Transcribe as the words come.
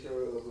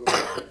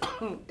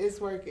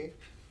working.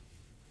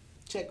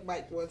 Check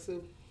mic 1 2.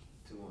 2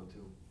 on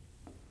 2.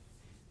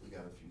 We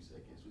got a few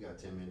seconds. We got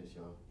 10 minutes,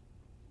 y'all.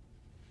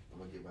 I'm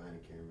gonna get behind the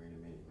camera in a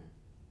minute, man.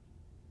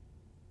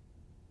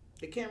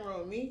 The camera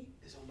on me?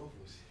 It's on both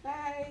of us.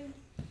 Hi.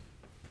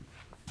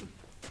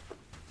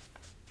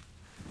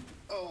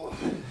 Oh.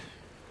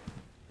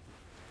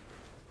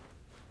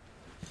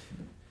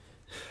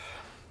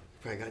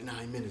 Probably got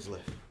 9 minutes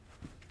left.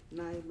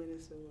 9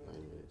 minutes or what?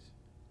 9 minutes.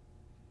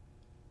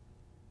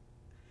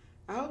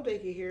 I hope they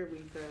can hear me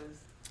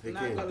because They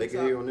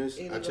can hear on this.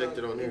 I checked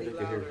it on there. Any They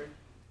can hear. louder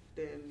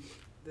than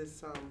this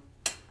song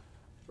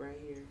right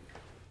here.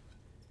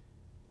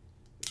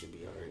 It should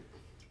be alright.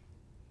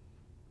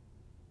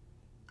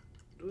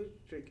 What you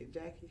drinking,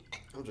 Jackie?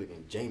 I'm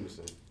drinking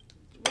Jameson.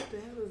 What the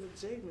hell is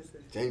a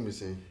Jameson?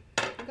 Jameson.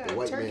 You got The a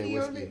white turkey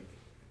man on whiskey. it?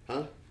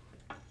 Huh?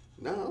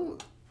 No, I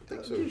don't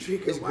think so. You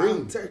drinking It's wild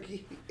green.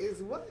 turkey? It's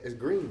what? It's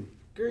green.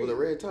 Green. With a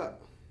red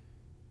top.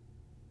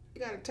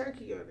 You got a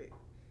turkey on it.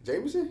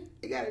 Jameson?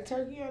 You got a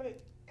turkey on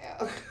it?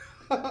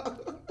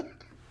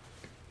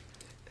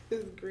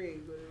 It's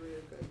green with a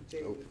red top.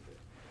 Jameson. Nope.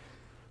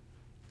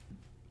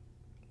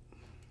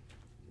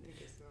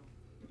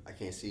 I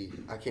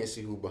can't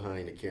see who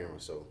behind the camera,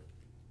 so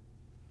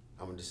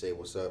I'm gonna just say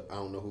what's up. I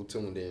don't know who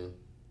tuned in.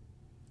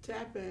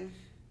 Tap in.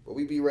 But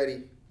we be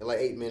ready in like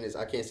 8 minutes.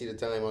 I can't see the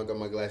time. I don't got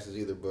my glasses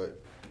either,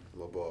 but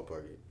I'm a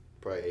ballpark it.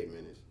 Probably 8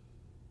 minutes.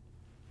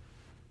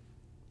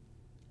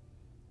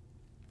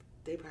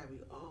 They probably,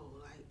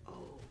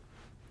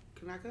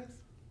 can I cuss?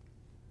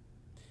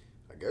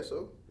 I guess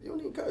so. You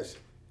don't need cuss.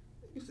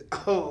 You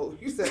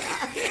said,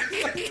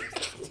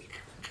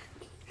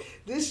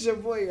 this is your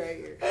boy right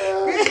here.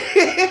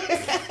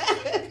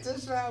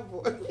 This your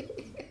boy.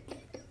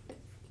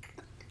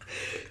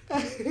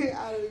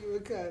 I don't even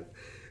cuss.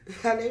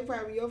 They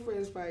probably, your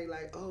friends probably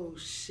like, oh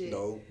shit.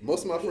 No,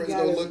 most of my friends got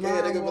gonna his look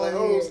at it. They gonna be like,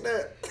 mom oh on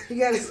snap. He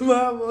got his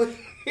mom on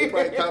They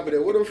probably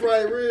confident. What are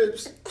fried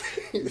ribs?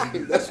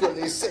 That's what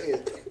they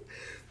said.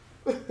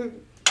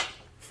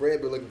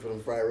 Fred been looking for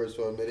them fried ribs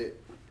for a minute.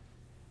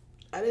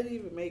 I didn't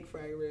even make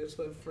fried ribs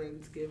for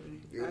Friendsgiving.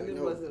 Yeah,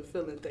 I wasn't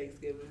feeling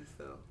Thanksgiving,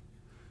 so.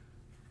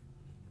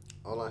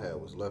 All I had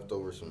was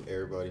leftovers from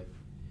everybody.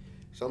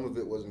 Some of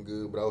it wasn't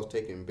good, but I was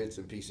taking bits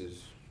and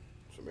pieces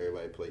from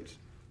everybody's plates.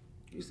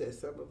 You said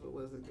some of it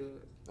wasn't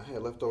good. I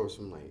had leftovers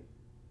from like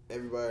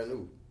everybody I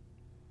knew.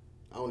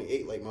 I only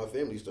ate like my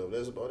family stuff.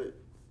 That's about it.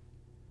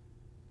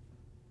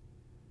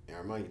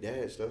 And my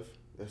dad stuff.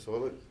 That's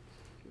all it.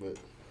 But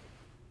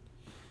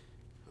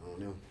I don't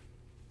know.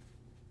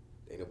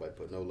 Ain't nobody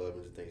put no love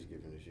into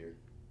Thanksgiving this year.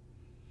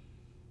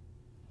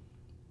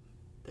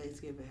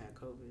 Thanksgiving had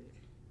COVID.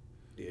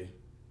 Yeah.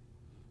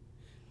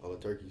 All the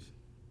turkeys.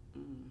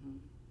 Mm-hmm.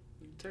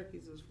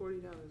 Turkeys was $40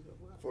 a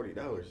bucket.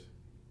 $40.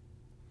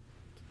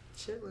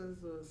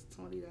 Chitlins was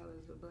 $20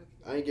 a bucket.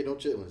 I ain't get no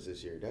chitlins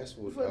this year. That's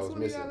what For I was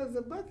missing. $20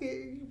 a bucket,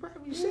 you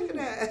probably should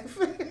have.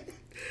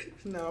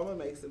 No, I'm gonna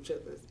make some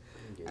chitlins.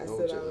 I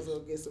said I was gonna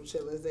get some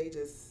chitlins. They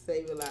just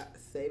save a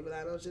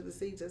lot on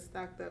Genesee. Just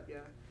stocked up, y'all.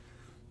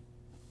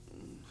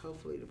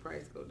 Hopefully the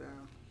price go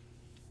down.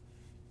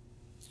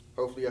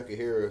 Hopefully y'all can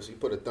hear us. You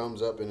put a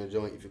thumbs up in the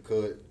joint if you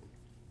could.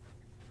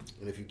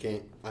 And if you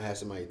can't, I had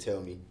somebody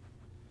tell me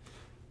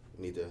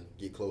you need to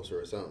get closer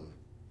or something.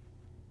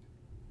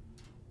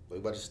 But we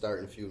about to start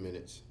in a few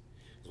minutes.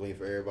 Just waiting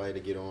for everybody to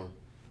get on.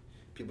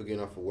 People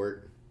getting off of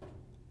work.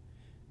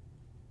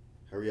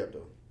 Hurry up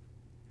though.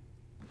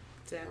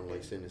 Tap I don't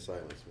like sitting in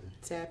silence, man.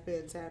 Tap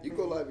in. You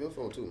go live on your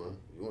phone too, man.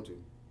 If you want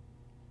to.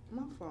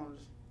 My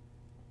phone's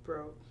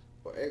broke.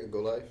 Or Egg could go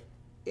live.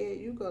 Yeah,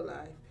 you go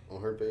live. On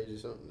her page or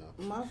something? No.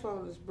 My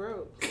phone is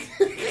broke.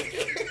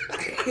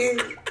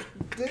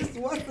 This,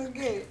 once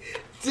again,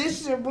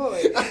 this your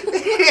boy. My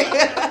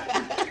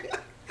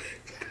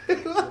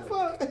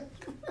phone is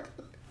broke.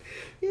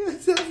 You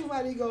tell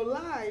somebody go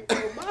live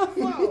on my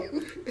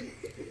phone.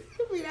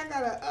 I mean, I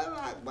gotta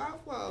unlock my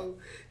phone.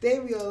 They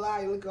be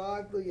online, look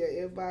all through your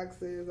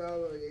inboxes,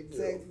 all of your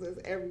texts,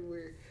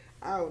 everywhere.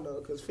 I don't know,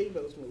 because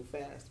females move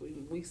fast.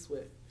 We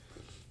sweat.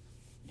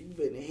 You've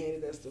been and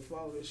handed us the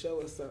phone to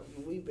show us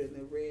something. We've been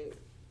and read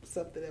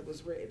something that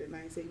was read in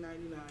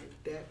 1999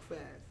 that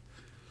fast.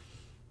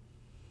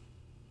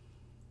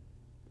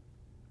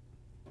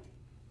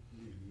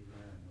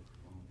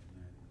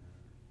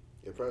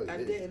 It probably I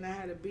did. didn't. I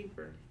had a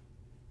beeper.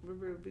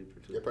 Remember a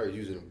beeper too? They're probably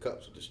using them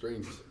cups with the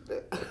strings.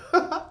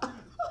 I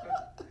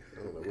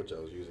don't know what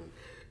y'all was using.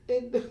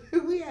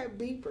 We had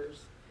beepers.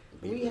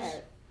 We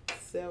had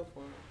cell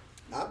phones.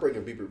 I'll bring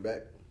a beeper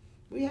back.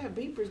 We had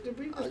beepers. The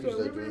beeper store.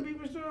 Remember the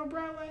beeper store on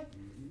Broadway?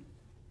 Mm-hmm.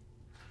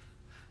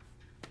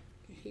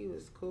 He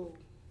was cool.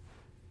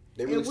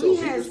 They really and we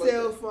had beepers like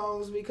cell that?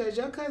 phones because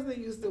your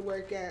cousin used to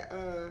work at,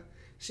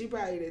 she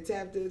probably done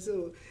tapped in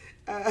too.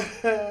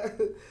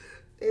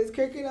 It's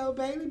Cricket Old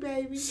Bailey,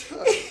 baby.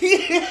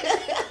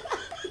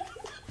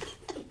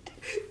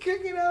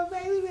 Cricket Old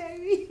Bailey,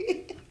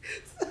 baby.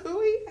 So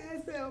we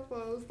had cell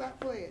phones. Stop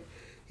playing.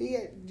 He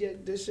had,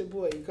 this your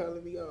boy, you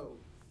calling me old.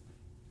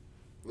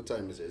 What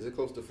time is it? Is it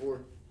close to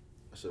 4?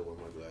 I should have worn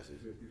my glasses.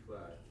 55.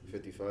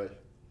 55.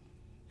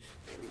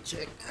 Let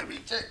me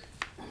check.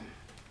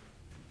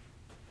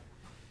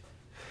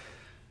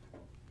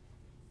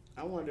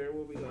 I wonder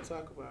what we gonna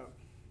talk about.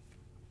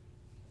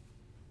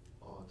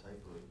 All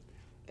type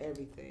of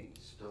Everything.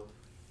 stuff.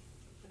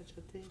 That's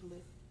your thing,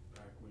 lit.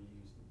 Back when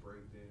you used to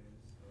break dance.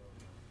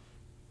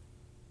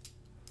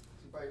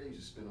 Somebody used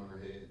to spin on her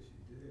head.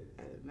 She did.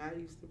 I did not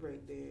used to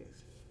break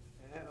dance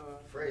at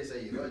all. Freddie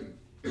say you love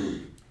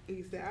you.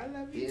 He said, I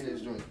love He you in his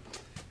too. joint.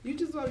 You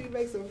just want me to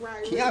make some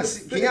fried Can y'all ribs.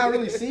 see? Can y'all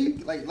really see?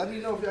 Like, let me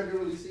know if y'all can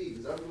really see.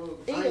 Cause I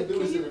ain't do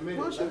this in a minute.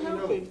 Won't you Let me help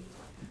know. me?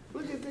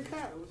 Look at the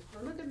cat.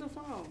 Look at the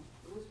phone.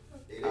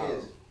 It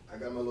is. I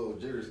got my little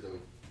jitters though.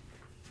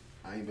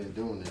 I ain't been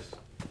doing this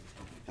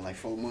in like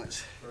 4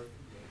 months.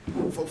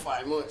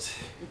 5 months.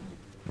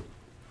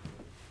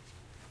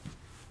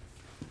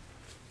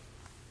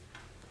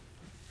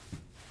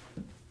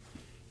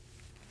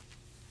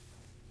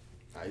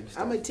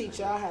 I'm gonna teach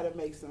y'all how to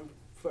make some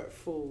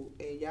food,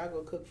 and y'all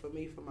go cook for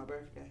me for my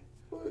birthday.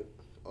 What?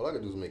 All I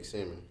can do is make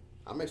salmon.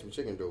 I make some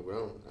chicken though,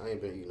 but I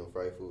ain't been eating no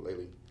fried food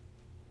lately.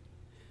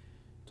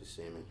 Just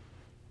salmon.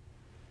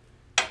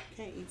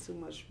 Can't eat too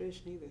much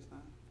fish neither,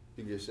 son.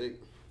 You get sick?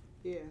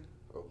 Yeah,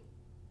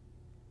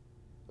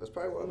 That's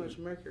probably too why. much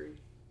mercury.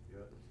 Yeah,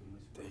 too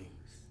much. Dang.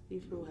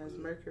 Seafood has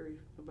mercury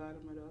at the bottom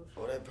of those.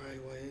 Oh, that probably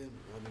why I am.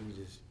 I be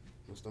just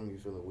my stomach be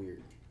feeling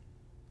weird.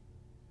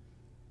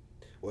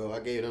 Well, I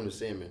gave them the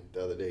salmon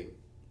the other day.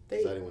 They,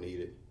 Cause I didn't want to eat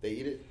it. They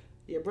eat it?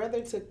 your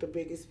brother took the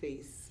biggest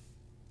piece.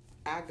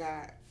 I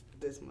got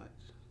this much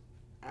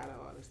out of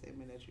all the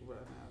salmon that you brought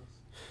in the house.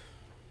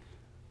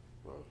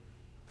 Wow.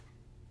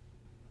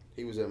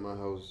 He was at my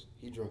house.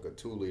 He drank a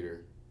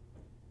 2-liter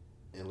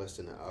in less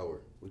than an hour.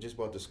 We just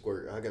bought the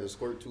squirt. I got the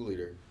squirt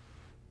 2-liter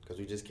because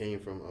we just came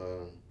from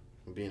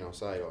being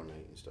outside all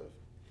night and stuff.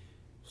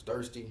 Was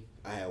thirsty.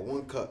 I had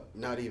 1 cup,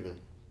 not even.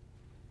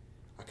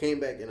 I came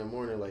back in the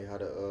morning like how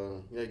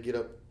to get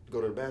up,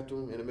 go to the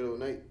bathroom in the middle of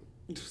the night.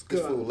 Just This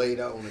go fool laid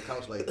out on the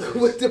couch like this.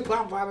 with the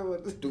pop bottle.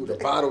 Dude, the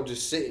bottle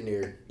just sitting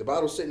there. The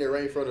bottle's sitting there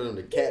right in front of him.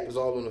 The cap is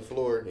all on the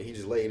floor, and he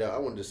just laid out. I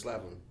wanted to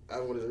slap him. I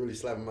wanted to really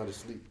slap him out of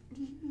sleep.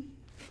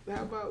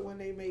 How about when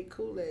they make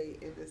Kool-Aid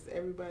and just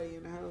everybody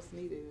in the house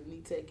need it and he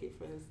take it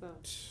for himself?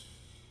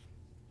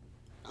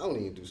 I don't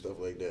even do stuff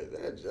like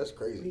that. That's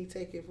crazy. He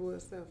take it for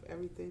himself.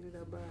 Everything that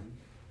I buy,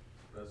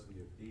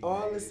 Especially if he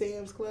all made the it.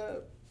 Sam's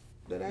Club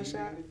that I He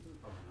shot. made it?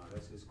 Oh no,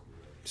 that's his cool.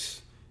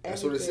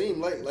 That's what it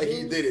everything. seemed like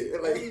he did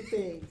it. Like,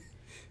 Everything.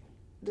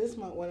 This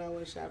month when I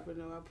went shopping,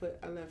 though,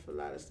 I left a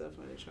lot of stuff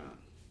in the trunk.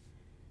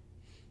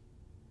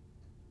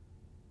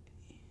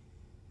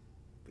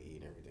 be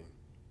eating everything.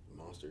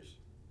 Monsters.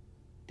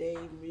 They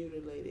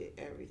mutilated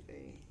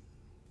everything.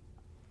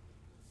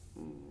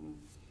 Mm-hmm.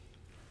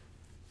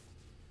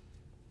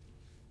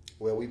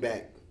 Well, we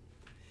back.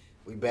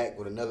 We back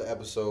with another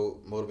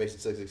episode, Motivation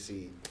to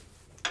Succeed.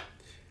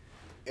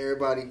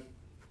 Everybody,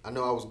 I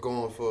know I was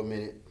gone for a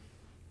minute.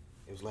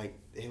 It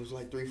was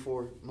like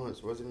 3-4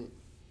 months, wasn't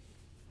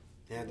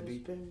it? It had to be.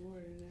 It's been more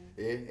than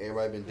that. Yeah,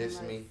 everybody been Been dissing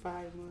like me,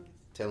 5 months.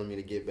 telling me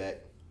to get back.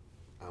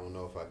 I don't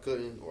know if I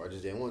couldn't or I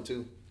just didn't want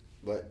to,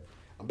 but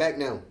I'm back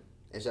now.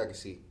 As y'all can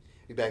see,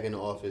 we back in the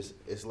office.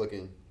 It's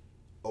looking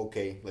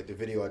okay, like the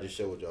video I just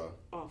showed y'all.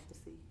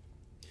 Officey.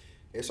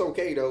 It's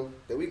okay though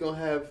that we gonna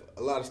have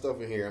a lot of stuff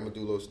in here. I'm gonna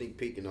do a little sneak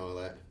peek and all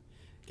that.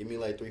 Give me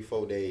like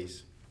 3-4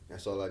 days.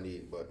 That's all I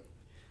need, but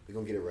we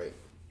gonna get it right.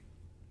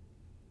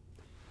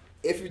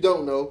 If you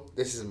don't know,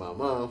 this is my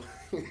mom.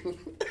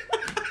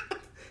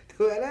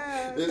 What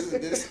up?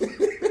 This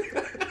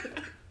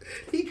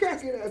He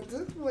cracking up.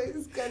 This place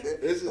is cracking.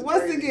 This is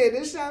Once crazy. again,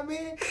 this shot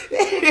man.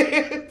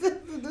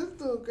 this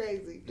dude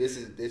crazy. This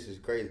is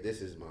crazy. This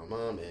is my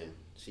mom, and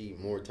she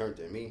more turned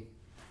than me,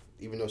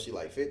 even though she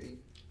like 50.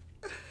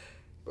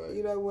 But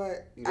You know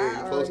what? Yeah, you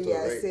I close already to it,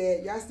 got right?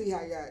 said. Y'all see how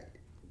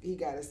he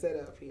got it set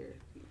up here.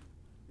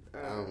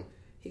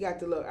 He got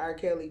the little R.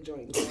 Kelly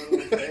joint going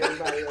on for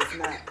everybody that's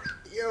not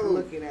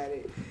looking at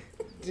it.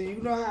 Do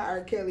you know how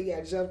R. Kelly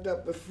got jumped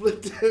up and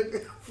flipped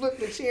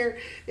the chair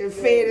and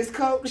fed his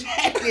coat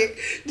jacket?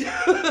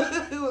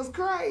 He was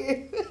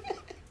crying.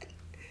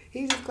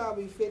 He just called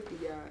me 50,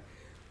 y'all.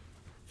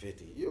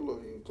 50.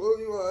 You close.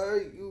 You all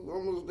right? You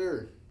almost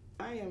there.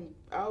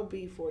 I'll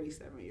be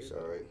 47 years It's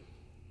old. all right.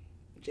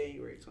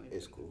 January 20th.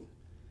 It's cool.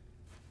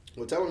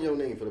 Well, tell them your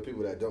name for the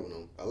people that don't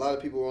know. A lot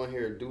of people on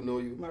here do know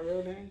you. My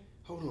real name?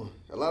 Hold on.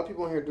 A lot of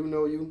people on here do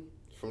know you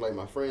from like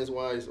my friends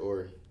wise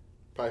or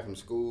probably from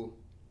school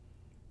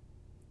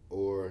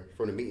or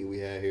from the meeting we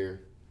had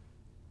here.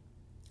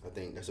 I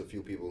think that's a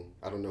few people.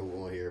 I don't know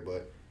who on here,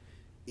 but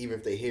even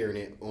if they hearing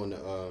it on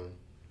the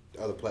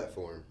other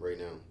platform right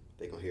now,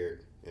 they gonna hear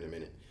it in a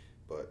minute.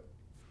 But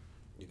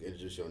you can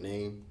introduce your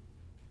name.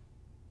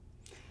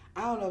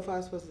 I don't know if I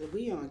was supposed to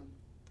be on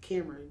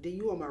camera. Do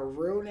you want my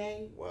real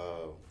name?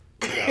 Wow.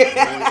 You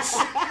got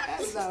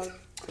points. No.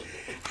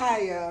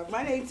 Hi,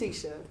 my name's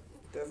Tisha.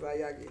 That's all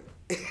y'all get.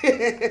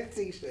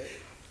 Tisha.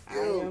 I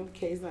am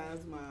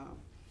Kayson's mom.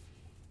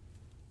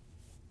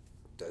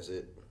 That's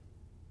it.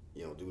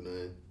 You don't do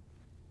nothing.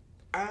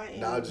 I am.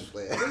 Nah, I'm just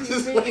playing. What do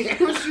you mean?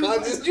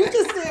 You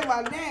just said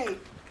my name.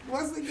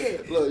 Once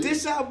again, Look,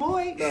 this your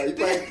boy? No, you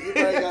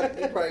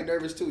probably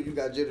nervous too. You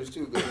got jitters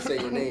too because you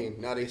say your name.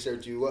 Now they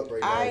search you up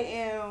right now. I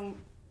am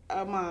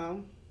a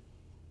mom.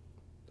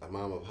 A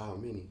mom of how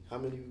many? How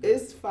many? You got?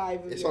 It's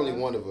 5 of It's y'all. only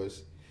one of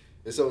us.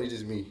 It's only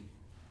just me.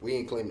 We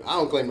ain't claiming. I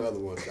don't claim the other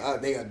ones.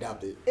 They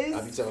adopted. I be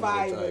It's telling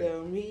 5 them all of the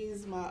time. them.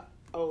 He's my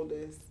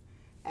oldest.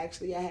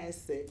 Actually, I had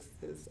 6.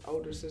 His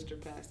older sister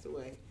passed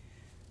away.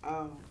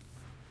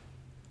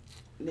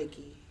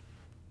 Nikki.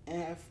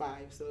 And I have 5.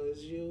 So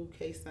it's you,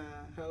 K-San.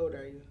 How old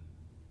are you?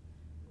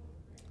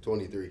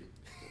 23.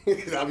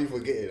 I be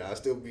forgetting. I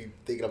still be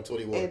thinking I'm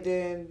 21. And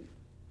then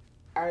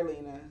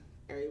Arlena.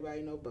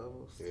 Everybody know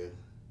Bubbles. Yeah.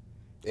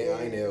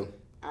 And Inel.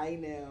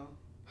 Inel.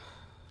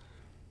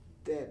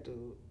 That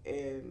dude.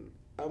 And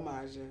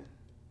Amaja.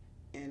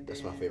 And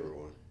That's then my favorite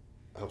one.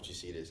 I hope she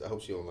see this. I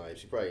hope she don't lie.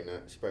 She probably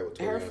not. She probably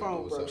will her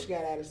phone broke. She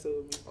got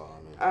attitude with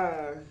me.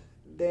 Oh man.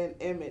 Then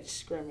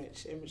Image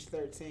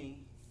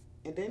 13.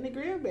 And then the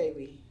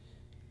grandbaby.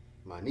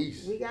 My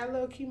niece. We got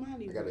little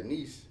Kimani. I got a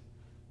niece.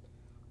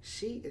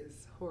 She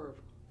is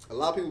horrible. A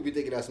lot of people be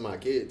thinking that's my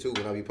kid too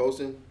when I be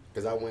posting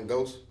because I went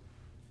ghost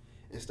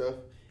and stuff.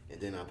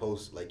 And then I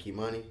post like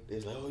Kimani.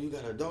 They's like, "Oh, you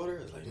got a daughter?"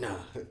 I was like, "Nah."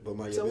 But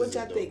my So what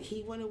y'all think?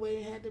 He went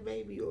away and had the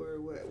baby, or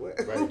what?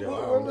 Right there,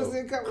 Where was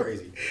it coming?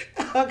 Crazy.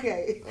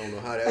 Okay. I don't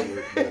know how that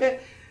worked.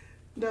 But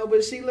No,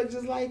 but she looked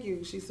just like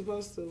you. She's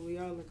supposed to. We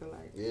all look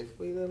alike. yeah.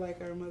 We look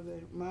like our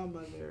mother, my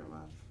mother, and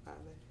my father.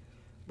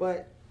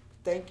 But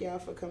thank y'all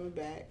for coming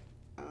back.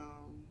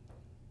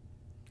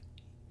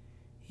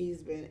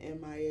 He's been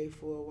MIA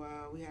for a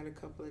while. We had a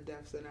couple of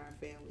deaths in our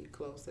family,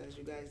 close, as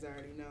you guys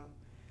already know.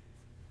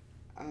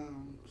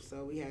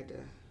 So we had to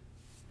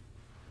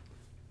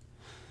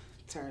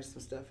turn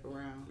some stuff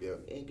around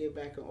and get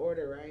back in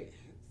order, right?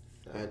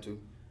 So, I had to.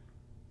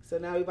 So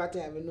now we're about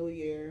to have a new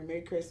year.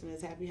 Merry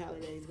Christmas. Happy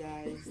holidays,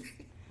 guys.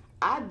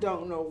 I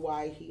don't know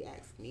why he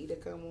asked me to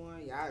come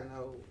on. Y'all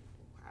know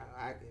how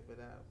I give it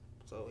up.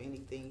 So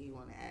anything he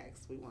want to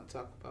ask, we want to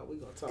talk about, we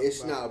going to talk about.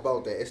 It's not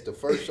about that. It's the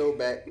first show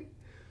back.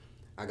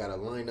 I got a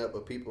lineup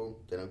of people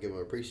that I'm giving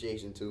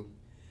appreciation to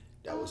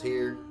that was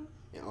here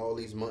in all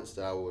these months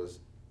that I was,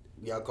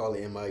 y'all call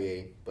it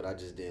MIA, but I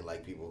just didn't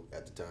like people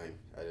at the time.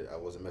 I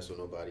wasn't messing with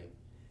nobody.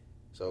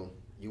 So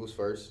you was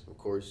first, of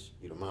course.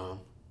 You the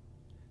mom.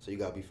 So you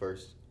got to be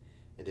first.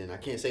 And then I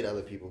can't say to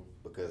other people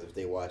because if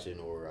they watching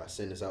or I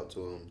send this out to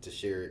them to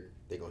share it,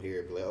 they going to hear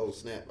it be like, oh,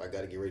 snap, I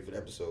got to get ready for the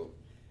episode.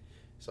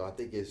 So I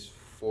think it's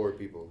 4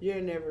 people.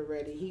 You're never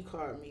ready. He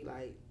called me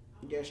like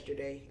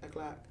yesterday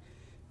o'clock.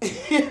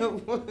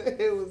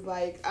 It was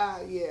like,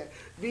 yeah,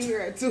 be here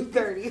at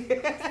 2:30.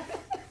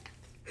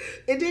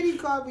 And then he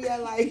called me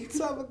at like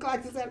 12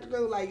 o'clock this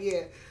afternoon, like,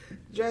 yeah,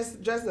 dress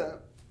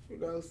up, you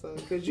know, so,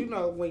 because you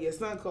know when your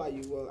son call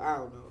you, well, I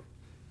don't know.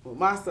 When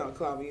my son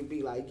called me and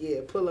be like, yeah,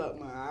 pull up,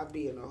 man, I'll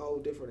be in a whole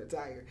different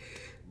attire.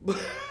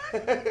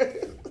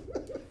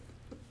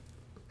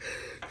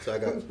 So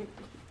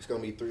it's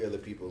going to be 3 other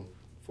people,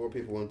 4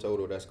 people in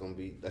total that's going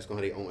to have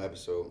their own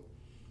episode.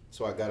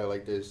 So I got it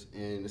like this,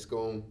 and it's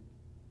going,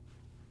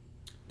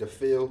 the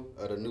feel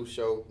of the new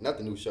show, not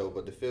the new show,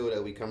 but the feel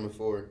that we coming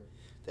for,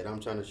 that I'm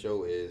trying to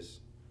show is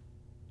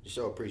to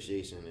show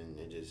appreciation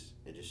and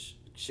just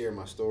share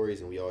my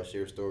stories, and we all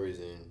share stories,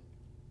 and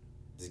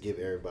just give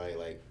everybody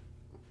like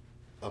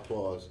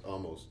applause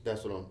almost.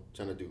 That's what I'm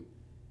trying to do.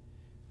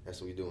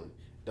 That's what we doing.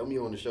 Don't be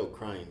on the show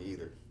crying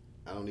either.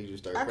 I don't need you to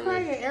start crying. I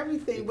cry at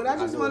everything, but I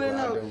just want to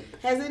know, don't.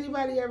 has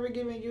ananybody ever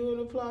given you an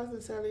applause and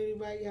tell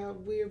anybody how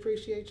we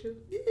appreciate you?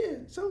 Yeah,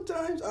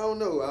 sometimes. I don't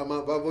know.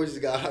 My voice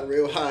just got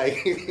real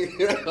high.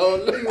 I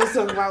don't know. You was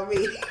talking about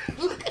me.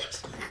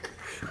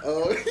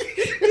 Oh.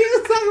 You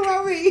was talking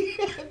about me.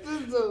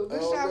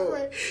 This shot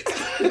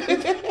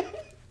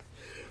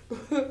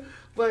friend.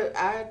 But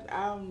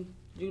I'm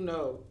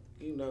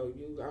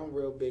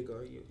real big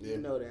on you. Yeah. You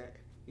know that.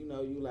 You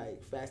know, you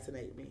like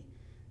fascinate me.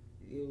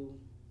 You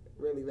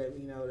really let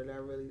me know that I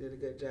really did a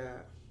good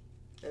job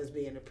as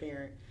being a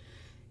parent,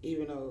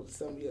 even though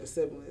some of your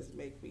siblings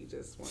make me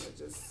just want to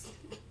just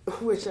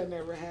wish I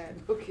never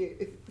had no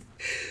kids.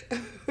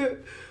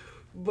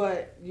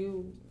 But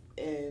you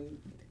and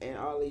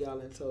all of y'all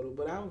in total.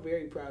 But I'm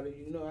very proud of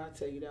you. You know, I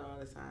tell you that all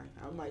the time.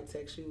 I might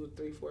text you at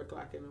 3-4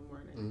 o'clock in the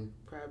morning. Mm-hmm.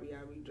 Probably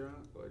I'll be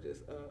drunk or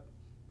just up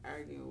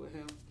arguing with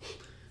him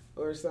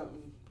or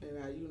something. And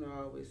I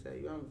always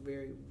say, I'm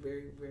very,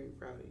 very, very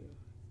proud of you.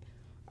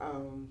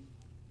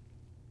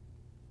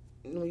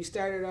 When you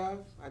started off,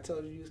 I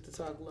told you used to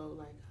talk low,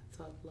 like I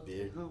talk low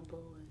and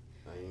humble.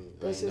 And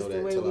that's just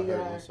the way we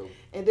are.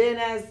 And then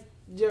as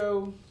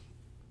your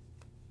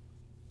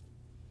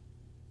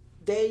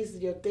days,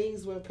 your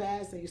things went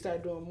past, and you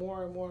start doing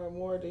more and more and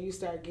more, then you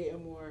start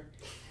getting more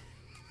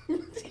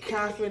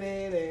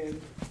confident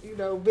and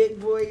big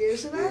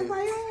boyish. And I was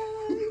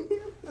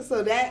like,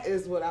 so that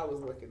is what I was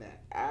looking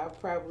at. I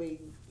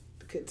probably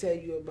could tell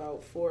you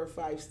about 4 or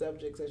 5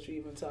 subjects that you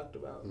even talked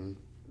about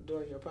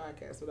during your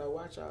podcast, but I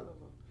watch all of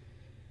them.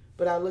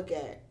 But I look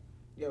at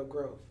your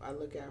growth. I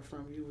look at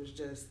from you was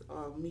just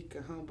all meek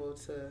and humble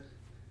to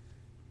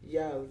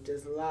yo,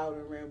 just loud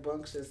and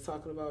rambunctious,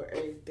 talking about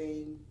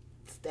everything,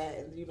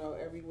 statin,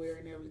 everywhere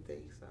and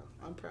everything. So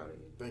I'm proud of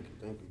you. Thank you.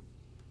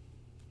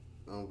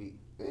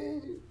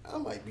 I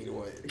might be the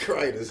one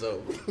crying or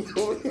something.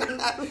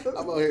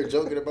 I'm out here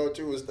joking about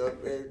you and stuff,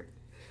 man.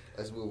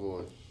 Let's move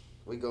on.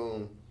 We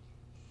going.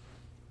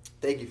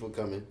 Thank you for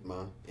coming,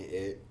 Mom and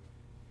Ed.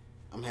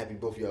 I'm happy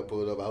both of y'all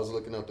pulled up. I was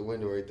looking out the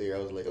window right there. I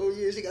was like, oh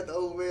yeah, she got the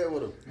old man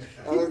with him.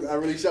 I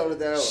really shouted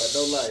that out. I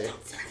don't lie.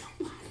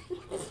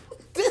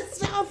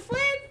 This your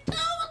friend? We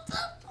on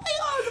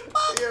the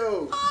phone.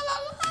 Yo. All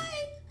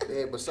alike.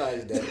 Yeah,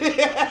 besides that,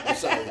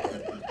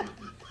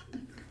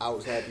 I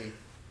was happy.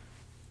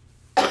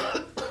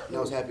 And I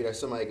was happy that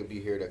somebody could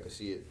be here that could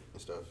see it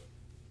and stuff.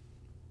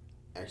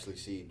 Actually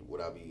see what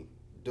I be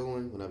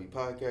doing when I be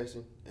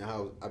podcasting and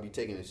how I be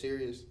taking it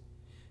serious.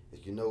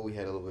 As we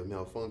had a little bit of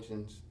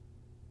malfunctions,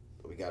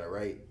 but we got it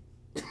right.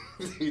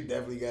 We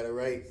definitely got it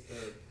right.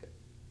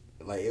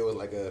 Like it was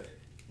like a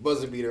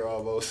buzzer beater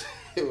almost.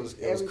 It was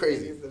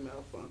crazy. Is a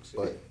malfunction.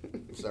 But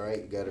it's all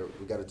right. We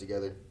got it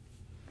together,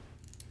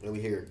 and we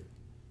here.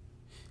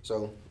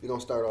 So we're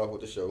gonna start off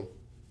with the show.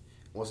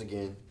 Once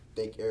again,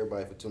 thank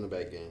everybody for tuning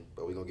back in.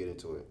 But we're gonna get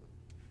into it.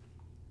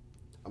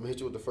 I'm gonna hit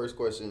you with the first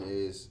question: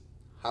 is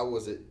how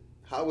was it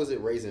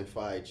raising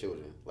 5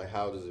 children? Like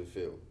how does it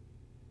feel?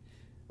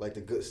 Like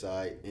the good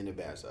side and the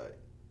bad side.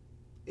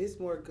 It's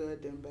more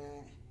good than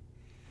bad.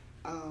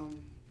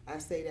 I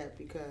say that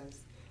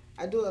because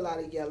I do a lot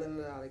of yelling,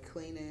 a lot of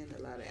cleaning, a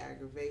lot of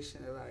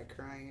aggravation, a lot of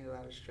crying, a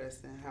lot of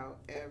stressing.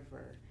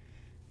 However,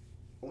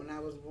 when I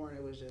was born,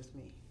 it was just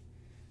me.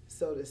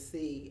 So to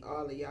see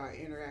all of y'all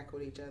interact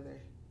with each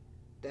other,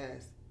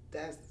 that's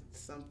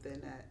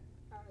something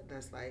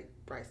that's like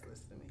priceless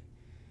to me.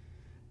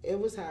 It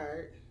was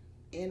hard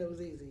and it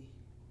was easy.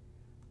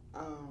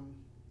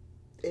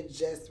 It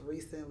just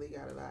recently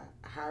got a lot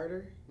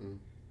harder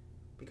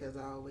because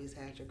I always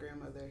had your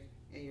grandmother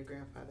and your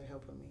grandfather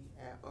helping me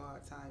at all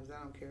times. I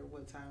don't care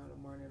what time of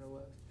the morning it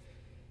was.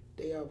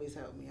 They always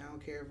helped me. I don't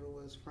care if it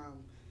was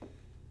from,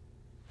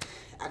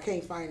 I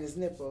can't find his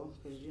nipple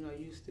because, you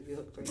used to be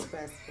hooked on your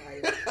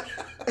pacifier.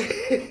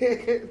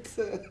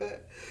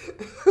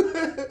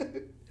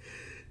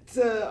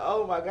 to,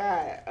 oh my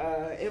God,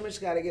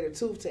 Image got to get her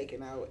tooth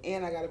taken out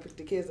and I got to pick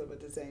the kids up at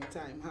the same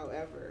time.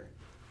 However,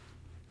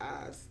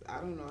 I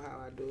don't know how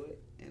I do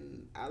it,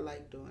 and I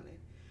like doing it.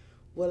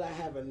 Will I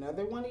have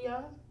another one of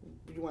y'all?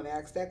 You want to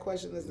ask that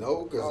question?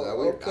 No, because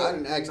I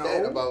didn't ask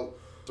that about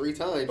 3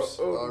 times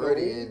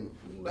already, and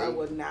I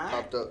would not.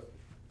 Popped up.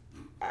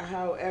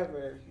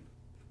 However,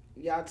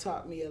 y'all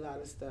taught me a lot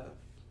of stuff,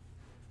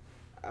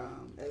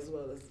 as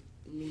well as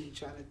me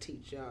trying to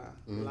teach y'all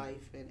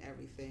life and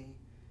everything.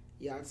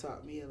 Y'all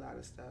taught me a lot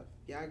of stuff.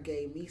 Y'all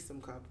gave me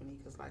some company,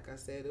 because like I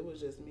said, it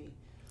was just me.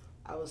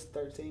 I was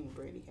 13 when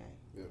Brady came.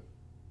 Yeah.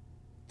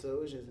 So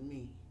it was just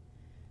me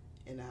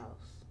in the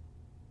house.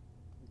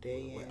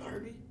 Day in,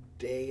 Arby?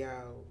 day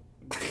out.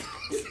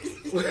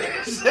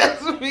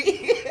 Just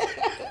me.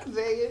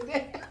 Day in,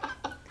 day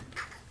out.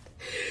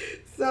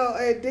 So,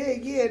 and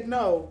then,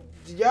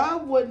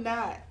 y'all would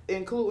not,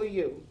 including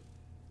you,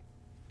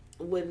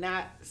 would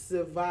not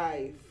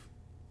survive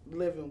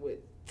living with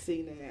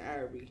Tina and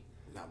Arby.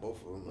 Not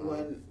both of them.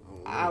 When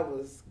I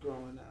was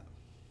growing up.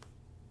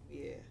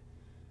 Yeah.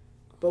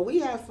 But we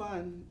have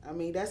fun. I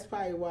mean, that's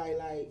probably why,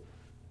 like,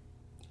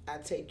 I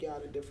take y'all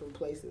to different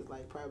places.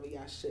 Like, probably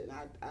I shouldn't.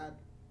 I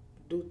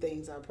do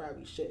things I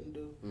probably shouldn't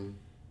do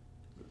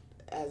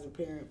as a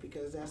parent,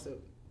 because that's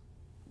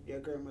your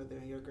grandmother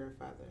and your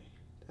grandfather.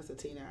 That's what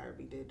Tina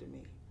Arby did to me.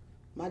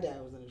 My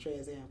dad was in the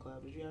Trans Am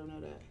Club. Did you ever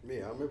know that?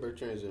 Yeah, I remember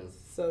Trans Am.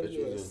 So,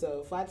 yeah.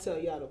 So, if I tell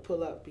y'all to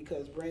pull up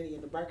because Brandy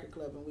in the Biker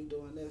Club and we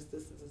doing this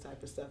is the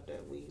type of stuff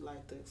that we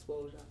like to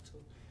expose y'all to.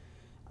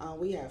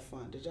 We had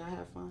fun. Did y'all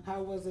have fun?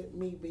 How was it,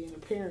 me being a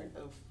parent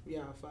of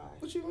y'all 5?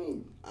 What you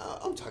mean?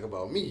 I'm talking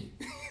about me.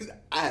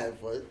 I had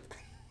fun.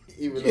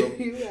 Even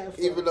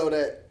though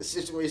that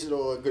situation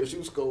on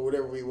Kosciuszko,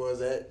 whatever we was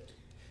at,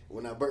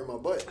 when I burnt my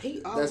butt.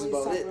 He always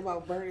talking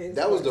about burning his butt.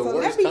 That was the worst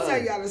time. Let me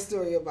tell y'all the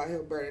story about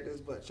him burning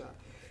his butt, y'all.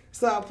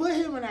 So I put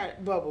him and our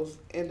Bubbles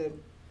in the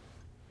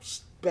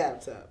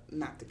bathtub.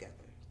 Not together.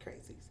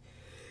 Crazies.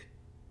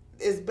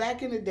 It's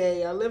back in the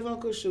day. I live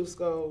on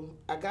Kosciuszko.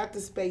 I got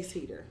the space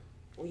heater.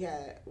 We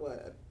had,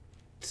 a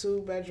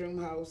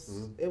 2-bedroom house.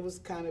 Mm-hmm. It was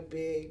kind of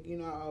big.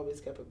 I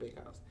always kept a big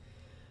house.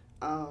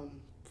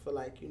 For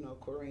like,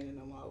 Corrine and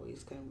them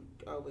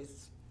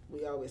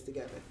we always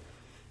together.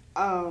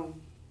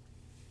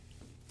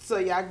 So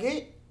you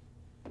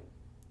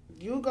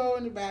go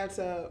in the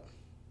bathtub,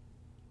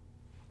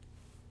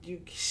 you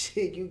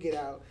get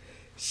out.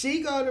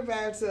 She go in the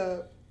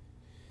bathtub,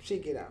 she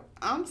get out.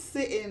 I'm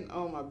sitting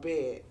on my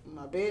bed.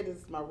 My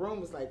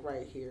room is like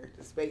right here.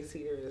 The space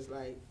heater is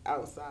like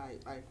outside,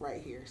 like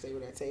right here. Say where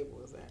that table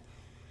is at.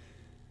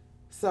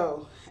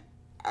 So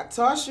I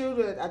toss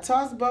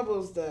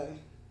Bubbles the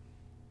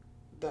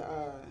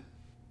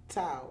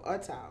towel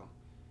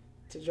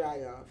to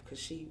dry off because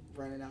she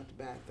running out the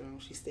bathroom.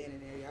 She standing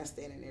there, y'all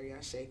standing there,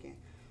 y'all shaking.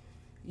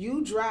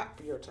 You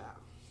drop your towel,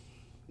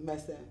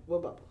 messing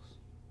with Bubbles.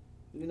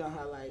 You know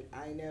how like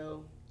I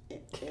know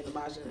and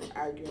Maja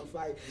arguing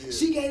fight. Yeah.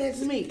 She gave it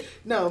to me.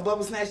 No,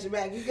 Bubbles snatched it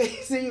back. You gave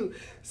it to you.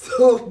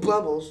 So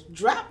Bubbles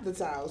dropped the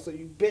towel. So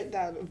you bent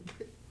down and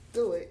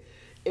do it,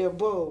 and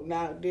boom!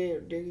 Now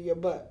there your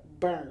butt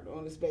burned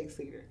on the space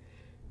heater.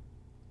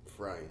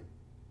 Frying,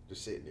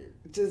 just sitting there.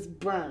 Just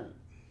burned.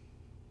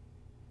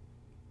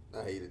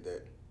 I hated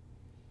that.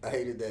 I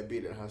hated that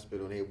being in the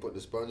hospital and they were putting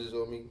the sponges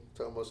on me,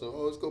 talking about something.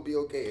 Oh, it's gonna be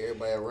okay.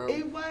 Everybody around.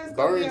 It was burns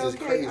gonna be okay. is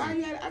crazy.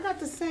 I got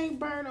the same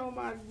burn on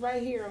my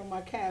right here on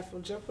my calf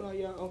from jumping on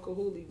your Uncle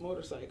Hooley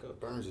motorcycle.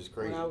 Burns is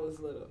crazy. When I was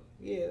little,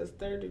 yeah, it's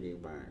 3rd-degree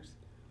burns.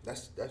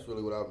 That's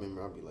really what I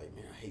remember. I'd be like,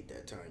 man, I hate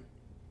that time,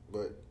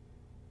 but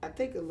I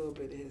think a little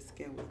bit of his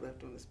skin was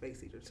left on the space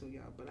heater too,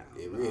 y'all. But I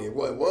don't know. It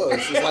was.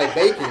 It's like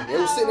bacon. It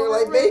was sitting there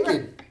like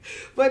bacon.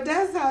 But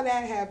that's how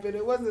that happened.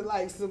 It wasn't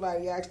like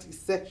somebody actually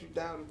set you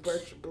down and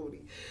burnt your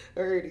booty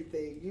or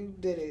anything. You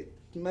did it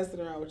messing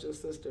around with your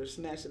sister,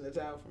 snatching the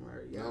towel from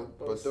her. No,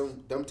 but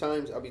them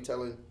times I be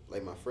telling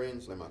like my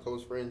friends, like my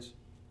close friends,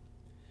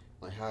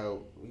 like how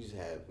we used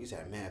to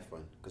have mad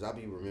fun. Cause I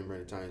be remembering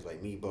the times like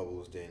me,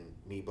 Bubbles, and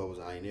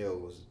INL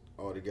was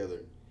all together.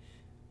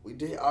 We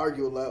did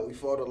argue a lot. We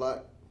fought a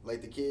lot.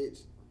 Like the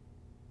kids,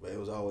 but it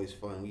was always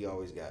fun. We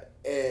always got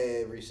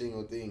every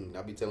single thing.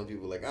 I be telling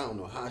people like, I don't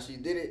know how she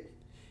did it,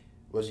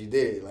 but she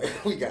did it.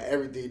 Like we got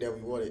everything that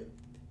we wanted.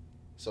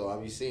 So I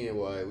be seeing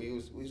why we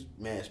was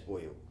mad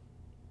spoiled.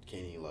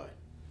 Can't even lie.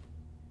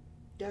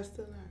 Y'all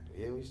still are.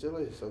 Yeah, we still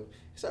is. So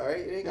it's all right.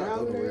 It ain't got How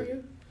to go old nowhere. are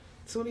you?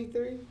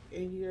 23,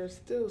 and you're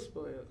still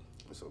spoiled.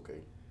 It's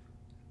okay.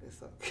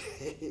 It's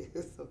okay.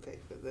 It's okay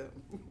for them.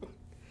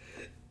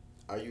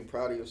 Are you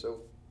proud of yourself?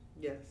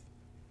 Yes.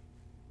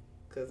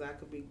 Because I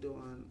could be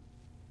doing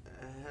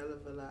a hell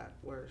of a lot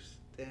worse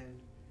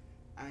than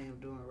I am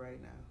doing right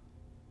now.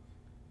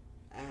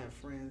 I have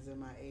friends in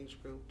my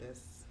age group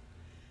that's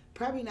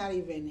probably not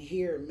even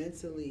here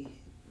mentally,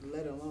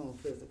 let alone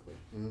physically.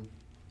 Mm-hmm.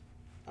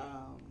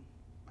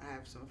 I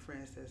have some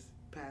friends that's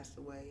passed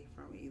away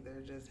from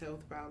either just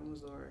health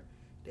problems or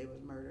they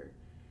was murdered.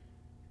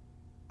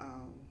 I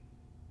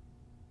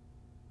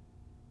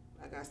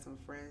got some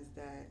friends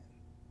that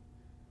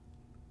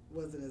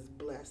wasn't as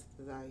blessed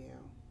as I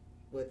am.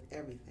 With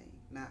everything,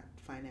 not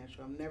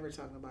financial. I'm never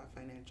talking about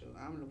financial.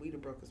 We the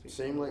brokest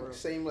people in the world.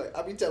 Same like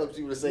I be telling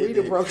people the same thing.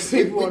 We the brokest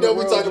people in the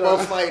world. We talk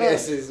about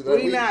finances.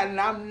 We not, and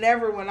I'm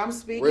never, when I'm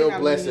speaking, real I'm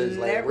blessings,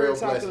 never like real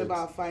talking blessings.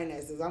 about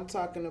finances. I'm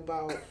talking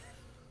about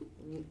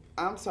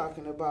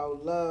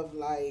love.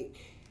 Like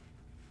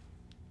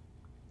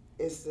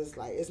it's just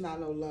like it's not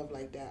no love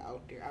like that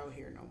out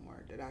here no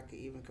more that I could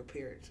even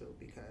compare it to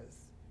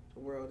because the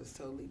world is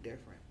totally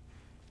different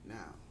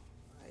now.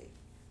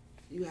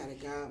 You had a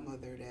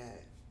godmother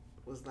that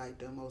was like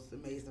the most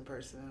amazing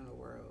person in the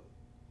world.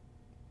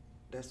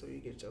 That's where you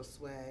get your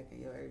swag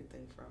and your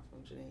everything from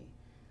Janine.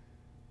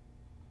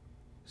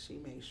 She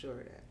made sure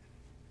that.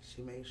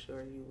 She made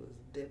sure you was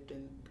dipped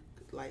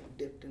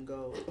in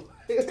gold.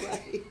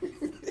 Like,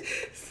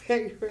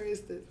 say for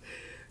instance.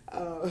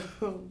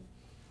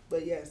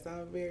 But yes,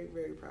 I'm very,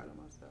 very proud of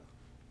myself.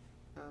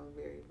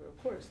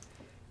 Of course.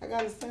 I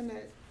got a son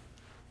that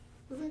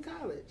was in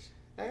college.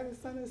 I got a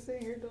son that's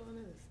sitting here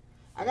doing this.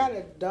 I got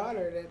a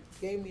daughter that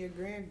gave me a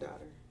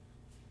granddaughter.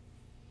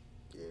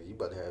 Yeah, you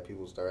about to have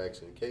people start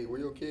asking, "Kate,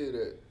 where your kid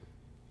at?"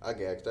 I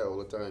get asked that all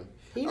the time.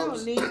 He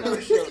don't need no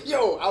children.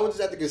 Yo, I was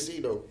just at the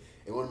casino,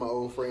 and one of my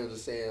old friends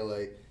was saying,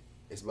 like,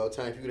 it's about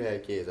time for you to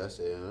have kids. I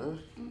said,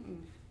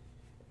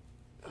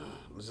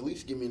 let's at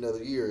least give me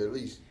another year, at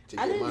least, to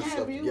get my stuff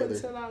together. I didn't have you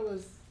until I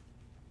was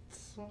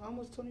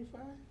almost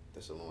 25.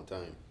 That's a long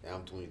time. And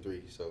I'm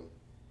 23, so.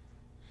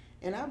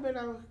 And I've been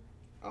out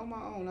on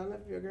my own. I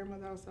left your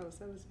grandmother house when I was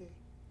 17.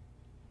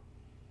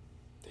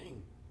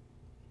 Dang.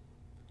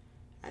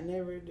 I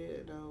never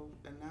did no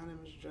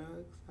anonymous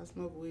drugs. I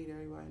smoke weed.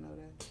 Everybody know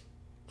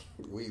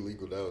that. Weed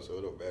legal now, so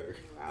it don't matter.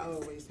 I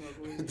always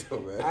smoke weed. It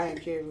don't matter. I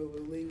didn't care if it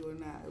was legal or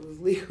not. It was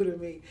legal to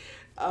me.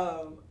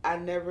 I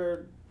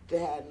never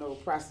had no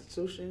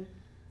prostitution.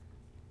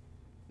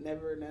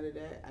 Never none of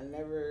that. I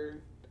never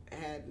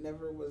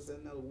was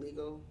in no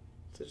legal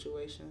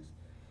situations.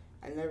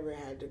 I never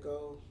had to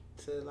go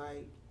to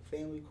like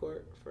family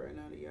court for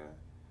none of y'all.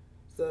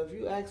 So if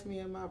you ask me,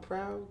 am I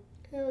proud?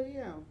 Hell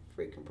yeah, I'm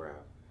freaking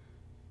proud.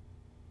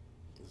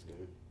 That's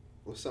good.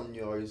 What's something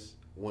you always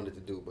wanted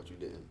to do but you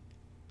didn't?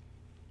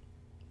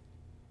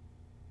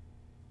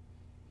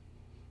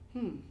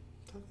 Something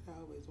I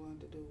always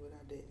wanted to do but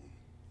I didn't.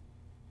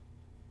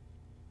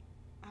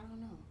 I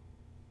don't know.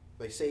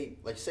 Like say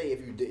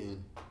if you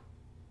didn't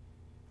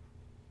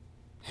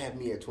have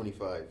me at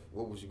 25,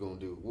 what was you gonna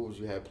do? What would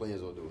you have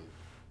plans on doing?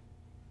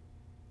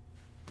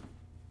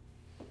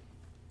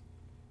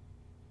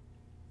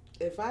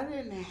 If I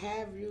didn't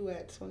have you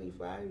at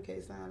 25,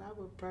 K-Sign, I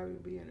would probably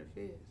be in the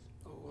feds.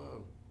 Oh,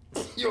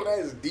 wow. Yo, that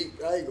is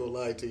deep. I ain't gonna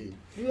lie to you.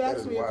 You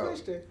asked me a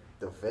question.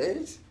 The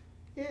feds?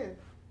 Yeah.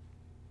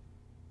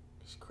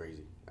 It's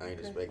crazy. I ain't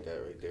expect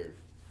that right there.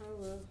 Oh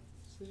well,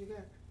 that's what you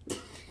got.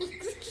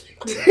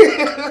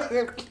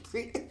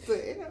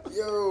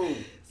 Yo.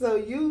 So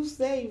you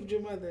saved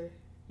your mother,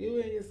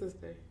 you and your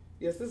sister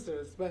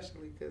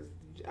especially, because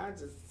I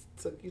just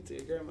took you to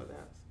your grandmother's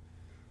house.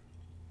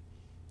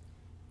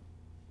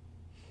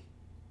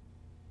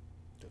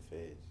 The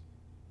feds.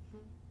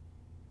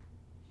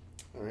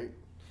 All right.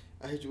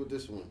 I hit you with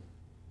this one.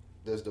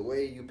 Does the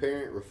way you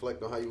parent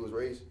reflect on how you was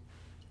raised?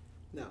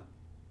 No.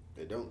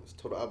 They don't. It's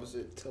total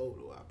opposite.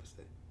 Total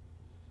opposite.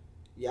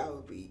 Y'all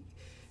would be...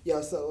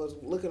 Yo, so I was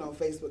looking on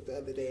Facebook the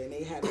other day, and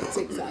they had a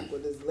TikTok where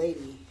this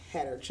lady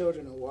had her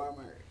children in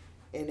Walmart,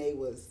 and they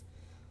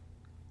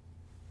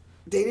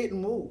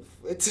didn't move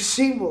until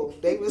she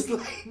moved. They was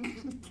like,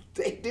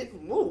 they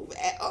didn't move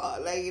at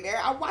all. Like,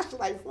 I watched it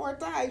like 4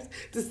 times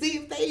to see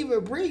if they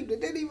even breathed.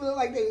 It didn't even look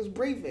like they was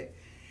breathing.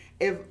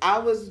 If I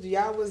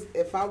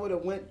would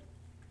have went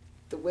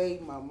the way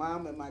my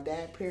mom and my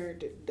dad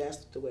parented,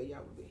 that's the way y'all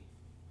would be.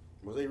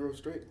 Was they real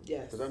strict?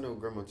 Yes. Because I know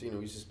Grandma Tina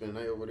used to spend the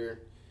night over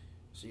there.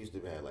 She used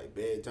to have like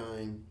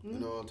bedtime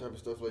and all type of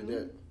stuff like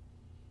that.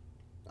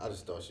 I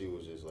just thought she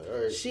was just like,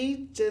 all right.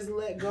 She just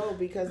let go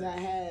because I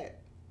had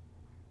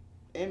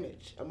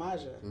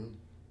Amaja.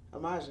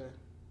 Amaja.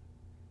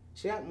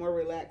 She got more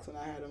relaxed when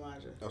I had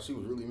Amaja. Oh, she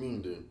was really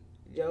mean then.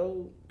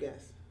 Yo,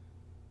 guess.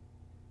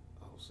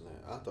 Oh, snap.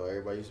 I thought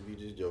everybody used to be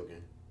just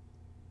joking.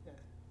 Yeah.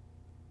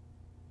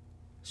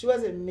 She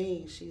wasn't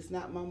mean. She's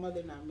not my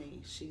mother, not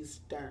mean. She's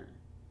stern.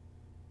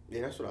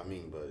 Yeah, that's what I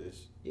mean, but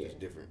it's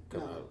different.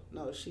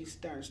 No, she's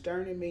stern.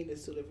 Stern and mean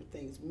is 2 different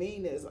things.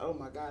 Mean is, oh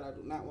my God, I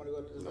do not want to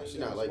go to this lady's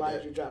house. Like Why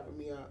that. are you dropping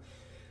me off?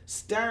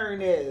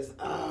 Stern is,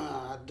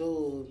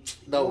 dude.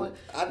 No,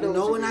 I know. You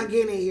know when I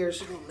get in here,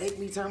 she's going to make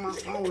me turn my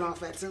phone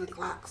off at 10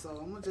 o'clock, so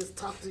I'm going to just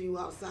talk to you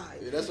outside.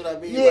 Yeah, that's what I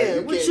mean. Yeah,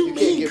 like, what you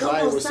mean come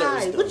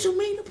outside? What you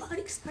mean the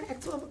party start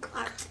at 12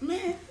 o'clock?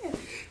 Man,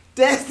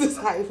 that's the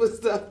type of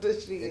stuff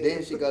that she is. And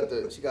then she got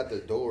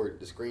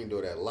the screen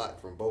door that locked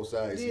from both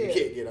sides, so you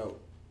can't get out.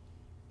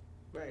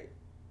 Right.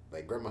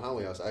 Like Grandma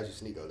Holly house, I used to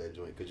sneak out that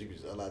joint because you could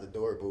just unlock the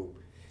door, boom,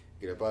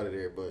 get up out of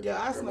there. But yeah,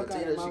 I Grandma snuck out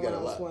Tina, of my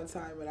house one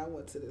time and I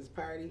went to this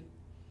party.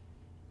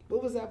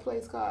 What was that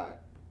place called?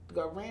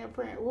 Grand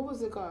Prix. What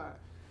was it called?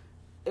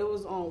 It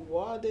was on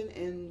Walden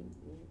and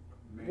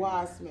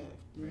Wadsmith,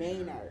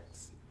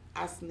 Maynards.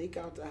 I sneak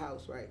out the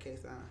house, right,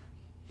 K-Sign.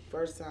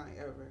 First time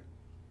ever.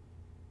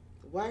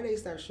 Why they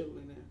start shooting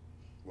them?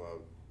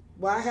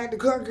 Well, I had to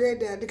call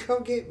Granddad to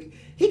come get me.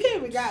 He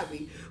came and got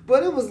me.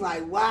 But it was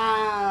like,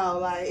 wow.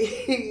 Like,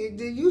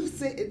 did you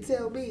sit and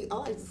tell me,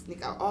 oh, I used to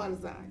sneak out all the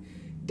time.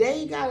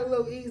 They got a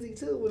little easy,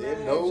 too. When I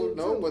had you,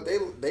 too. But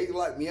they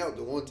locked me out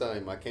the one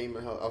time. I came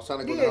in the house. I was trying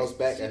to go to the house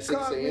back at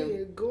 6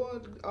 a.m.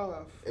 Going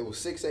off. It was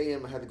 6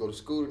 a.m. I had to go to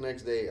school the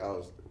next day. I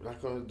was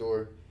knocking on the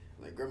door.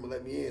 Like, Grandma,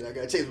 let me in. I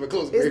got to change my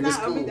clothes. It's not,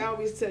 I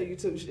always tell you,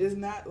 too. It's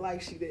not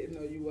like she didn't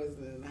know you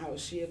wasn't in the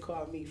house. She had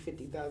called me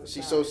 50,000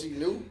 times. So she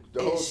knew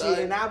the whole time?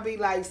 And I'll be,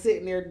 like,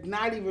 sitting there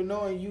not even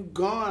knowing you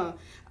gone.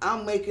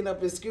 I'm making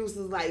up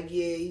excuses like,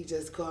 yeah, he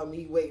just called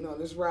me waiting on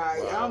this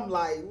ride. Wow. I'm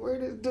like, where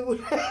this dude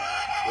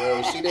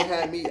Well, she didn't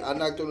have me. I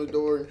knocked on the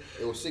door.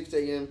 It was 6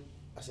 a.m.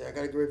 I said, I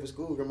got to get ready for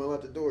school. Grandma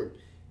locked the door.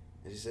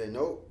 And she said,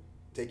 nope.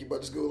 Take your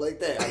butt to school like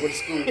that. I went to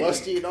school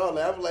musty and all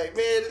that. I'm like,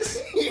 man,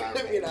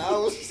 I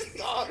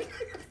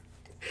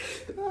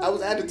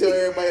was had to tell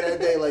everybody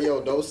that day, like,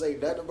 yo, don't say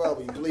nothing about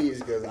me,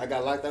 please, because I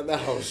got locked out the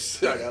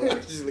house. I got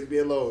locked. Just leave me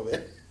alone,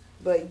 man.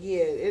 But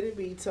yeah, it'd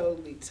be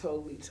totally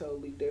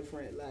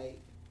different. Like,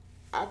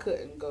 I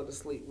couldn't go to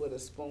sleep with a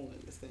spoon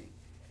in the sink,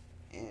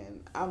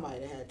 and I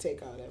might have had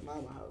takeout at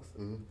Mama's house.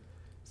 Mm-hmm.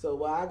 So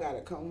while I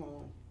gotta come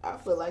home, I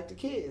feel like the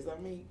kids. I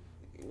mean,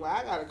 while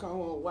I gotta come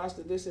home, wash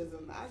the dishes,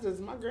 and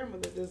my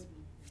grandmother just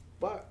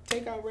bought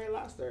takeout Red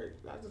Lobster.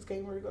 I just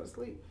came here to go to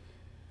sleep.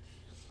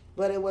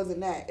 But it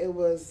wasn't that. It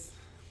was,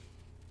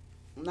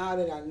 now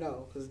that I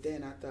know, because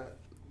then I thought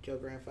your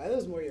grandfather, it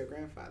was more your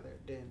grandfather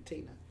than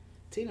Tina.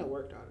 Tina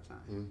worked all the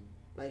time,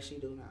 like she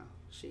do now.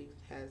 She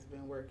has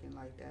been working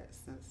like that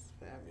since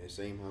forever. Yeah,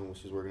 same time when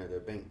she was working at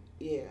that bank.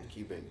 Yeah.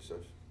 Key Bank and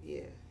stuff.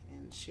 Yeah,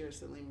 and Sheer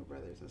Salima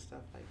Brothers and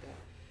stuff like that.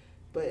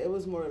 But it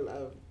was more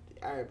of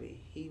Arby.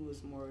 He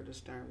was more of the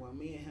stern one.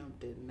 Me and him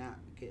did not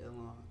get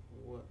along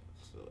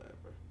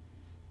whatsoever.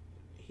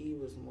 He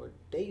was more,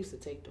 they used to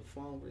take the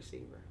phone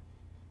receiver.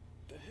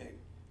 The heck?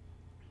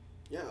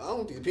 Yeah, I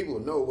don't think people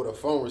know what a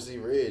phone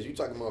receiver is. You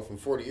talking about from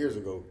 40 years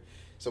ago.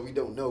 So we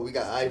don't know. We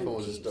got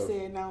iPhones and stuff.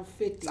 Saying I'm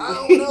 50. I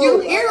don't know. You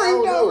hear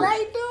him though,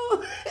 right,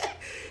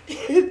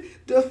 dude?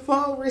 The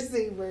phone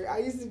receiver. I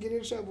used to get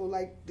in trouble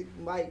like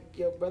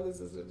your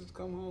brothers and sisters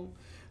come home.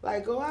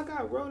 Like, oh, I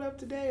got rolled up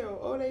today, or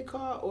oh, they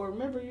called, or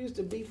remember you used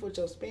to beef with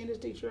your Spanish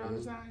teacher all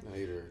the time? I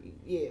hate her.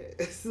 Yeah.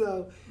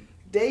 So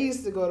they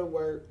used to go to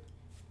work,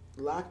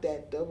 lock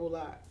that double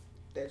lock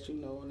that you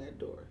know on that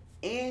door,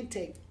 and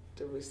take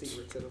the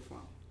receiver to the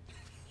phone.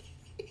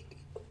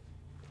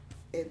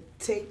 And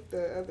take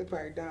the other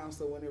part down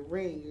so when it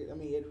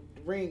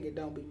it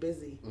don't be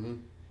busy. Mm-hmm.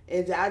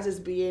 And I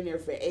just be in there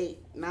for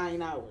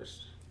 8-9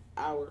 hours,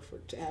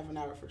 half an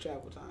hour for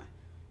travel time.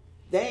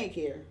 They ain't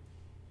care.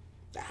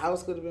 The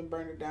house could have been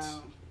burned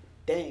down.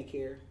 They ain't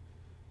care.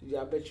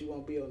 I bet you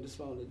won't be on this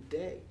phone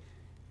today.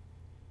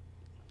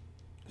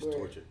 It's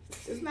torture.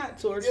 It's not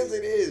torture. Yes,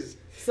 it is.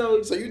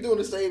 So you doing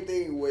the same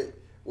thing with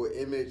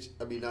Image?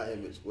 I mean, not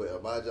Image. With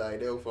Abijah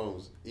Idell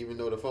phones. Even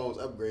though the phone's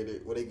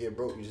upgraded, when they get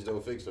broke, you just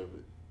don't fix them.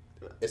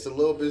 It's a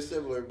little bit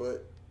similar,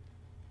 but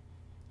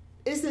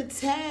it's a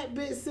tad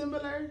bit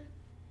similar.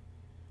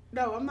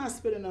 No, I'm not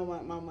spending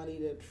on my money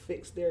to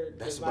fix their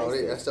that's devices. about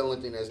it. That's the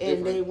only thing that's and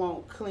different. they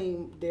won't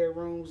clean their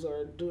rooms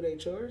or do their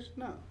chores?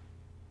 No.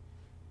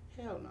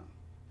 Hell no.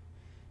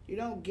 You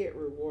don't get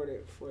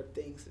rewarded for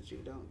things that you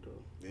don't do.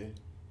 Yeah.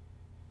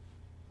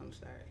 I'm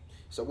sorry.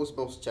 So what's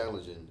most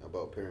challenging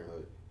about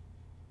parenthood?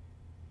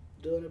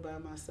 Doing it by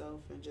myself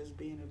and just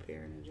being a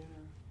parent in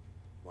general.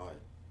 Why?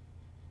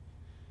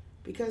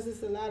 Because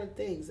it's a lot of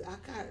things. I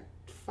got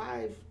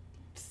 5,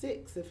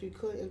 6, if you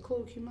could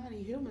include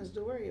humans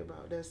to worry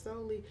about. That's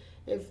solely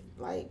if,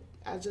 like,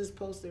 I just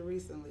posted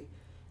recently.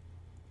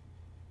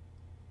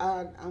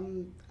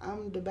 I'm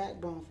the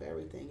backbone for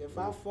everything. If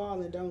I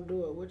fall and don't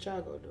do it, what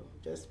y'all gonna do?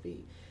 Just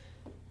be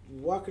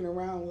walking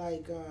around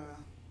like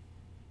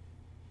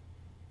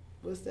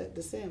what's that?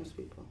 The Sims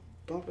people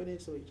bumping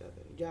into each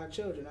other. Y'all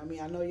children. I mean,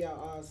 I know y'all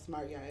all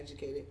smart, y'all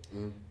educated,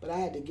 but I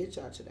had to get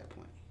y'all to that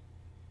point.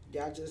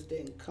 Y'all just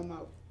didn't come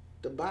out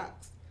the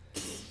box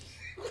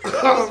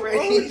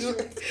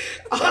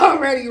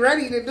already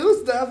ready to do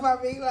stuff. I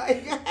mean,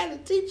 like, I had to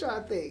teach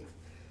y'all things,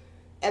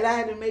 and I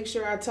had to make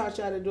sure I taught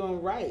y'all to do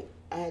them right.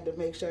 I had to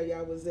make sure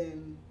y'all was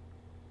in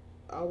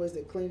always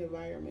a clean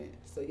environment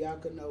so y'all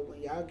could know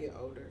when y'all get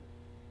older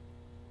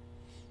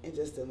and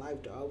just in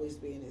life to always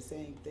be in the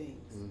same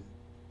things.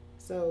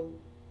 So,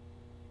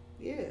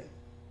 yeah,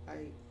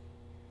 like,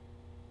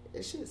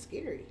 that shit's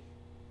scary.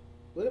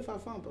 What if I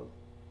fumble?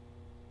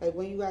 Like,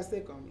 when you got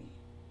sick on me,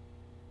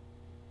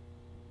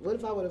 what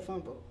if I would have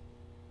fumbled?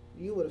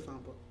 You would have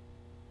fumbled.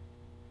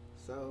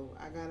 So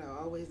I gotta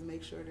always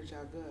make sure that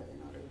y'all good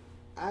in order.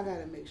 I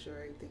gotta make sure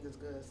everything is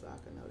good so I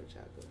can know that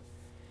y'all good.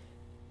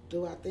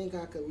 Do I think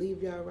I could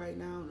leave y'all right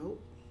now?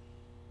 Nope.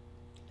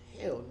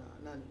 Hell no,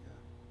 none of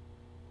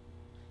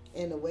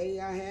y'all. And the way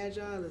y'all had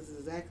y'all is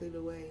exactly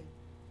the way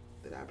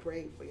that I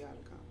prayed for y'all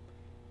to come.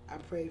 I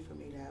prayed for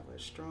me to have a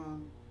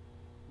strong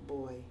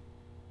boy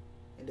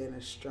and then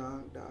a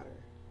strong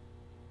daughter.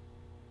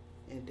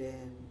 And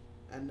then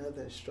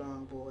another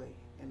strong boy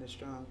and a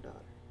strong daughter.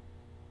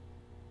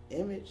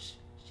 Image,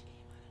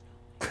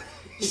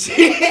 she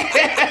came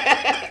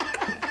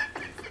out of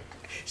nowhere.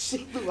 She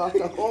threw out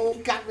the whole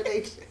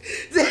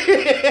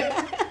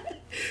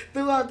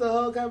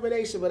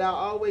combination. But I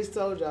always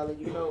told y'all, and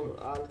you know,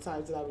 all the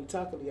times that I be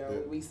talking to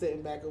y'all, we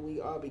sitting back and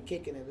we all be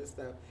kicking it and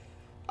stuff.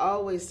 I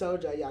always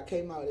told y'all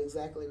came out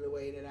exactly the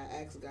way that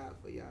I asked God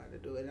for y'all to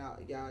do it.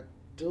 And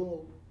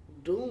y'all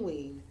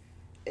doing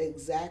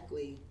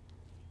exactly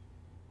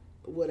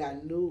what I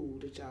knew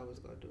that y'all was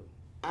going to do.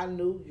 I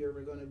knew you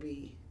were going to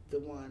be the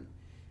one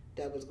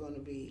that was going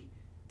to be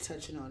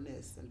touching on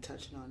this and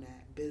touching on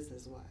that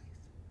business-wise.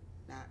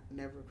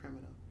 Never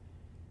criminal.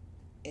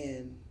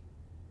 And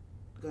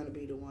going to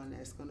be the one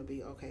that's going to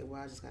be, okay,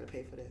 well, I just got to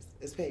pay for this.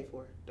 It's paid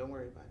for. Don't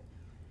worry about it.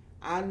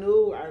 I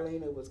knew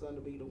Arlena was going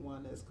to be the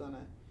one that's going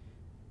to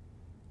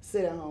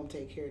sit at home,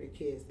 take care of the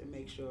kids, and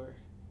make sure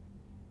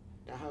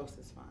the house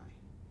is fine.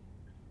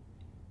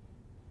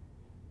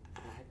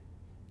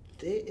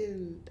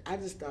 I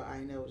just thought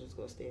Aina was just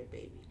going to stay a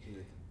baby.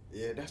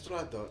 Yeah, that's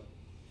what I thought.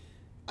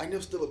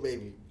 Aina's still a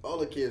baby. All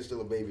the kids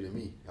still a baby to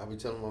me. I be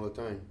telling them all the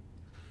time.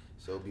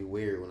 So it'd be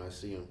weird when I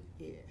see them.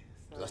 Yeah.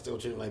 So I still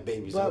treat them like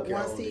babies. But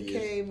once he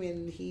came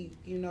and he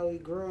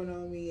growing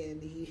on me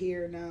and he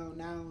here now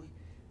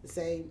the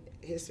same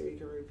history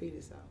can repeat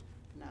itself.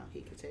 Now he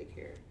can take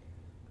care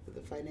of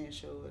the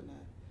financial and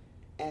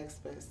the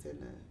aspects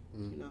and the,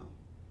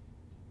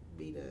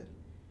 be the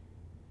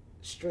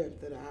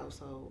strength of the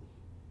household.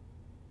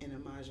 And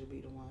Amaja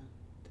be the one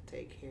to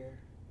take care,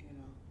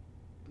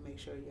 make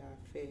sure y'all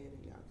fed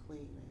and y'all clean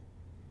and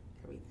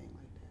everything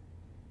like that.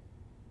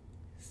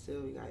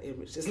 Still, we got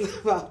Image just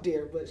live out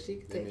there, but she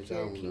can take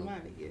care of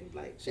Kimani. Yeah,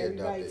 like,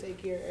 everybody take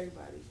care of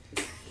everybody.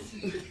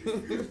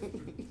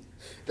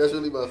 That's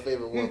really my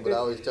favorite one, but I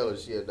always tell her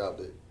she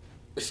adopted.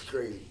 It's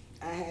crazy.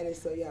 I had it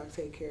so y'all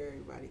take care of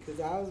everybody, because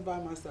I was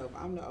by myself.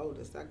 I'm the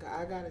oldest. I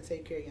got to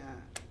take care of y'all.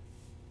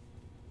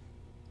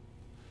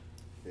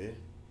 Yeah.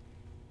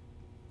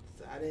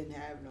 So I didn't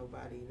have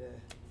nobody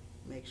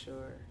to make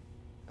sure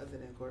other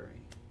than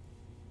Courtney.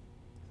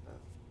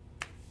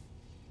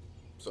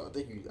 So I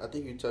think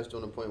you touched on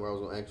the point where I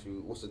was gonna ask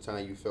you, what's the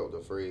time you felt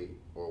afraid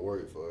or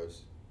worried for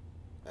us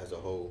as a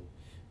whole,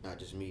 not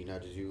just me,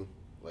 not just you,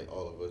 like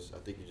all of us. I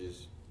think you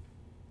just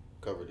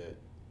covered that.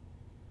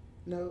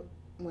 No,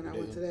 when I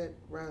went to that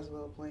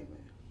Roswell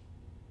appointment,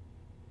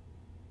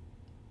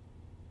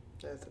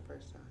 that's the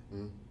first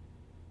time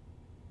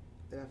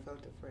that I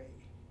felt afraid.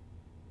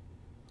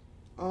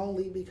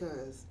 Only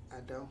because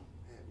I don't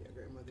have your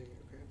grandmother and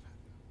your grandfather.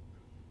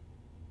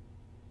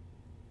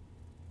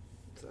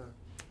 So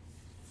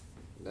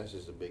that's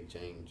just a big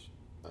change,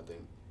 I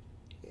think.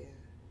 Yeah.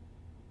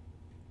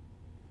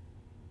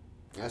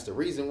 That's the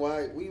reason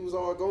why we was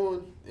all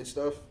going and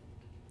stuff.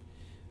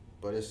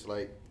 But it's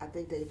like, I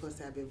think they supposed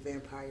to have been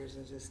vampires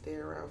and just stay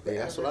around forever.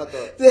 yeah, that's what I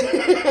thought.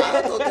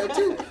 I thought that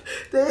too.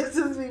 They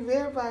supposed to be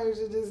vampires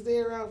and just stay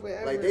around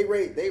forever. Like they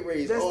raised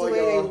That's all the way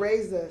y'all they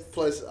raised us.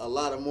 plus a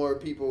lot of more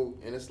people,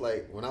 and it's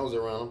like when I was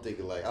around, I'm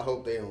thinking like, I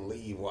hope they don't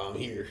leave while I'm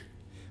here.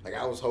 Like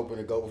I was hoping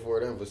to go before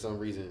them for some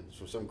reason,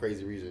 for some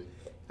crazy reason.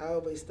 I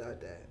always thought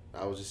that.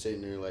 I was just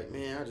sitting there like,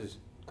 man, I just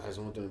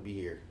want them to be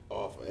here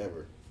all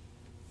forever.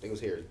 They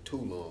was here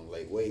too long,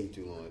 like way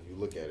too long if you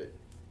look at it.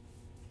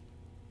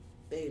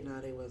 They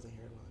wasn't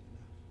here long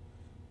enough.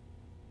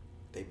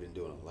 They've been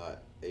doing a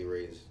lot. They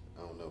raised,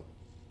 I don't know,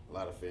 a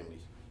lot of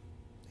families.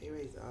 They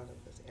raised all of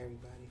us,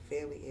 everybody,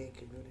 family and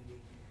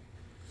community,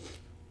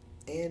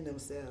 and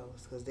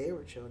themselves, because they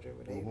were children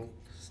when they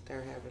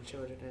started having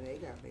children and they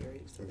got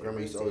married. So Grandma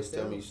used to always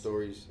tell me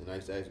stories, and I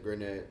used to ask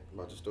Granddad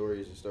about the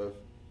stories and stuff.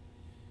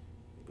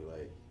 He'd be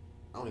like,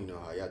 I don't even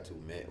know how y'all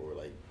two met or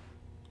like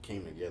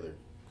came together,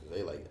 because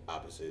they like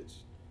opposites.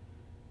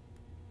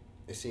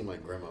 It seemed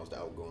like Grandma was the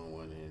outgoing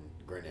one, and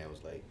Granddad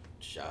was like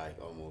shy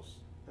almost.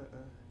 It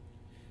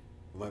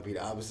might be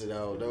the opposite, I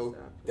don't know.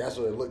 That's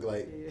what it looked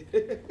like.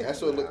 Yeah.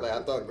 That's what it looked like.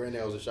 I thought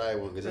Granddad was a shy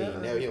one because he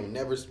don't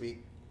never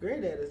speak.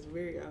 Granddad is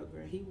very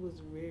outgoing. He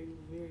was very,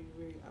 very,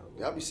 very outgoing.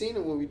 Y'all be seeing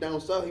him when we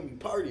down south. He be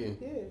partying.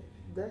 Yeah,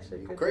 that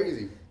shit could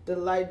crazy.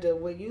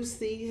 When you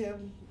see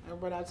him,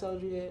 remember what I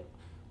told you that?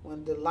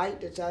 When the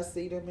light that y'all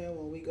see them in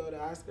when we go to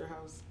Oscar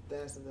House,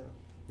 that's them.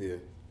 Yeah.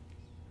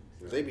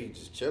 They be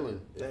just chilling.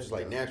 It's just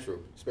like natural.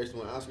 Especially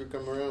when Oscar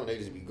come around, they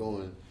just be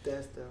going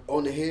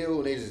on the hill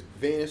and they just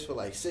vanish for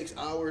like 6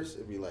 hours.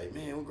 It'd be like,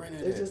 man, what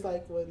Granddad It's just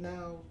like when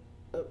now,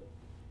 up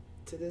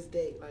to this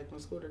date, like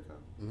when Scooter come.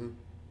 Mm-hmm.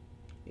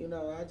 You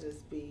know,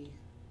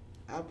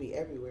 I'll be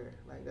everywhere.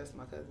 Like, that's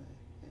my cousin.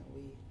 And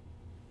we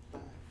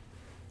vibe.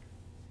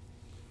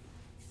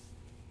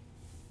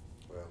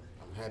 Well,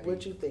 I'm happy.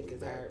 What you think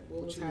is hard?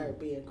 What was hard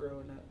being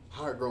growing up?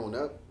 Hard growing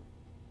up?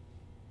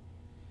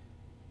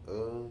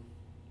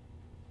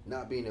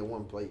 Not being in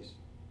one place.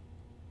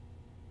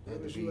 Where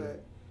was you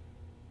at?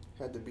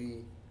 Had to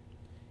be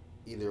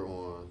either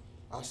on,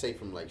 I'll say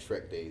from like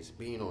Shrek days,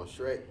 being on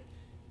Shrek,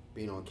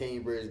 being on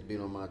Cambridge,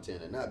 being on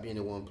Montana, not being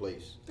in one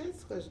place.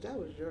 That's because that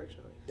was your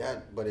choice.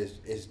 But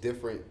it's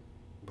different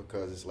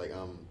because it's like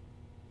I'm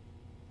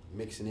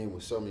mixing in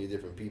with so many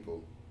different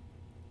people.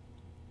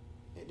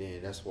 And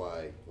then that's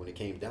why when it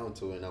came down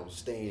to it and I was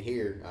staying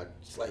here,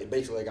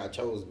 basically I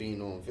chose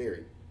being on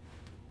Ferry,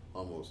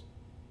 almost.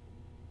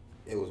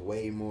 It was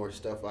way more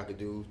stuff I could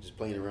do, just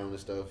playing around and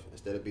stuff.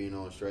 Instead of being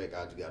on Shrek,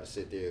 I just got to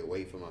sit there and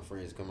wait for my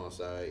friends to come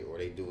outside, or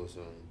they doing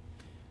some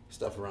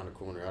stuff around the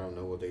corner. I don't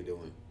know what they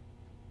doing.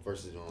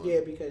 Versus on.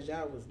 Yeah, because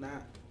y'all was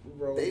not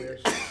roamers.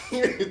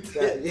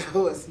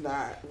 Y'all was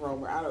not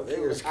roamer. I don't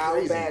care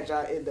how bad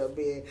y'all end up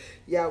being.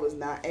 Y'all was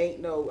not.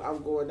 Ain't no.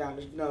 I'm going down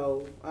the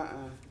no.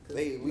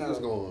 We was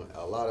going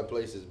a lot of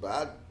places, but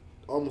I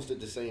almost did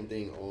the same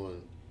thing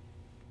on,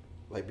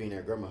 like being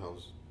at grandma's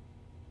house.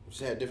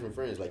 Just had different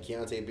friends, like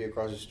Keontae be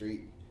across the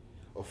street,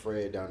 or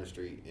Fred down the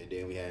street, and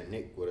then we had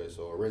Nick with us,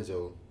 or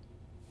Renzo,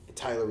 and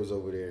Tyler was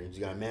over there, and you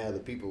got mad other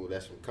people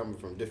that's coming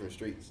from different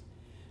streets.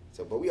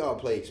 So, but we all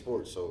played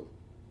sports, so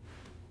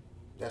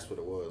that's what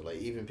it was. Like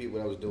even people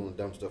that was doing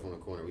dumb stuff on the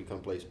corner, we come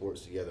play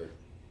sports together.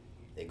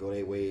 They go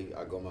their way,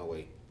 I go my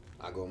way.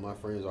 I go with my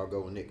friends, I'll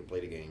go with Nick and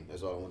play the game.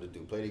 That's all I wanted to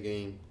do: play the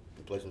game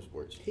and play some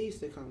sports. He used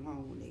to come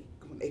home when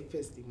they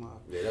pissed him off.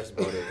 Yeah, that's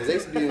about it. Because they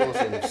used to be on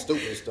some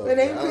stupid stuff. When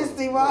they pissed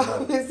him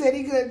off and said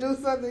he couldn't do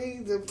something, he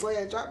used to play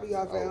and drop me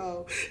off at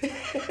home.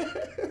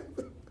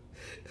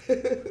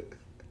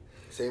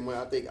 Same way,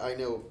 I think I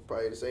know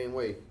probably the same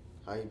way.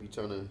 How he be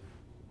trying to,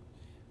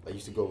 like,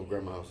 used to go over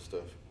grandma's house and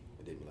stuff.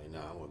 And they be like,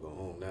 nah, I want to go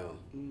home now.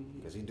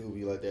 Because he do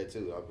be like that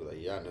too. I'll be like,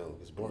 yeah, I know.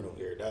 It's born over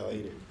here. Now I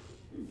hate it.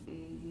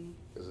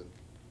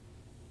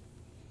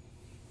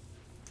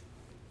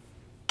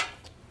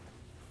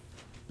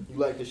 You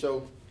like the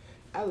show?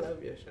 I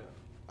love your show.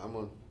 I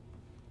want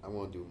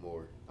to do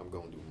more. I'm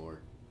going to do more.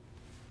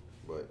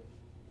 But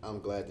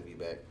I'm glad to be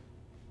back.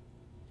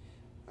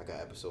 I got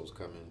episodes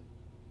coming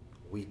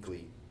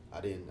weekly.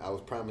 I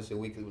was promising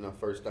weekly when I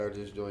first started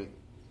this joint,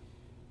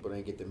 but I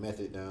didn't get the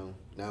method down.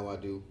 Now I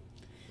do.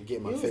 I'm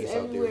getting my face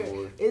out there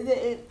more. Is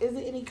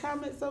it any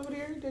comments over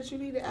there that you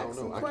need to ask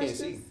some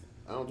questions? I can't see.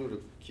 I don't do the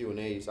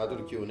Q&As. I do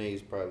the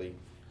Q&As probably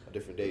a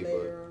different day,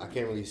 but I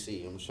can't really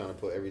see. I'm just trying to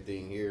put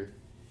everything here.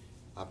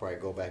 I'll probably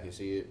go back and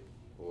see it,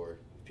 or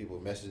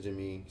people messaging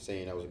me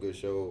saying that was a good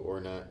show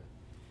or not.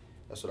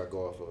 That's what I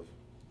go off of.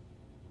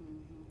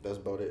 That's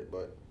about it,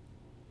 but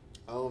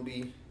I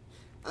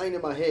ain't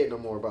in my head no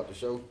more about the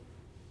show.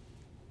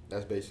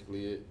 That's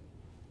basically it.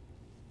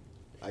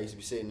 I used to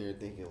be sitting there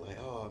thinking like,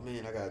 oh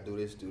man, I gotta do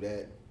this, do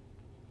that.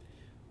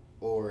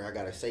 Or I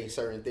gotta say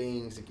certain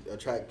things to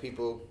attract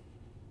people.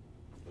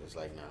 But it's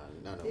like, nah,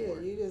 not no more.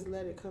 Yeah, you just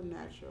let it come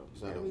natural.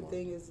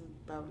 Everything is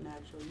about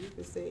natural. You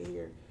can sit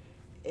here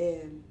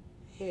and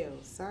hell,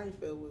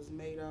 Seinfeld was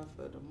made off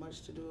of the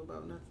much to do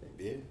about nothing.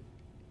 Yeah.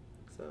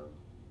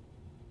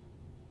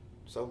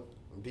 So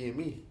Being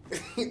me.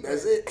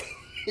 That's it.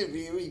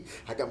 Being me.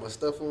 I got my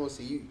stuff on.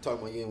 See, you talking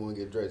about you didn't want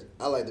to get dressed.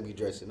 I like to be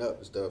dressing up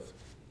and stuff.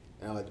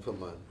 And I like to put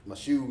my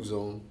shoes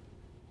on.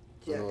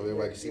 You know,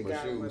 everybody can see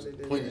my shoes.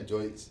 Pointy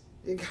joints.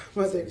 You got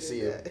mother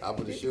See it. I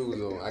put the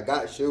shoes on. I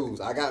got shoes.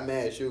 I got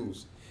mad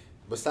shoes.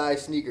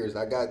 Besides sneakers,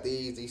 I got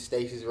these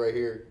Stacy's right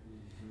here.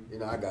 You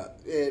know, I got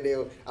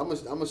I'm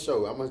gonna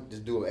show. I'm gonna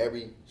just do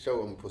every show.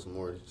 I'm gonna put some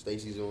more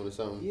Stacy's on or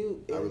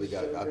something. I really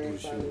got. I do the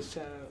shoes.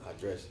 I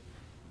dress.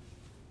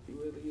 You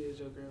really is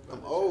your grandfather.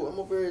 I'm old. I'm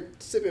over here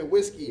sipping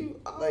whiskey. You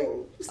old. Like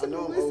You I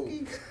know I'm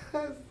old.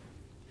 Cause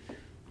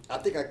I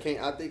think I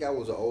can't. I think I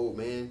was an old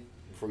man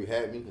before you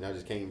had me, and I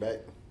just came back.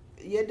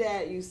 your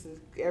dad used to,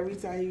 every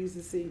time he used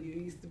to see you, he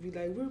used to be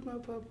like, "Where's my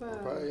papa?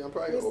 I'm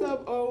probably What's old.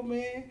 up, old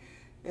man?"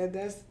 And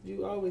that's,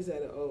 you always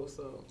had an old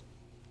soul.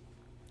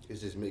 It's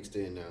just mixed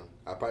in now.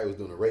 I probably was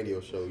doing a radio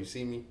show. You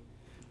see me?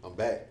 I'm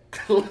back.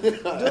 Dude,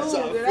 did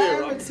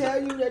I ever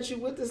tell you that you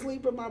went to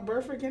sleep in my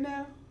birthday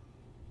canal?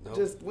 No.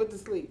 Just went to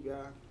sleep, y'all.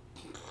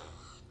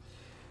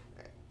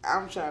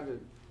 I'm trying to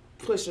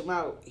push him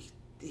out.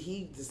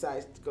 He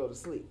decides to go to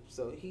sleep.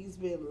 So he's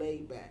been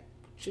laid back.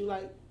 But you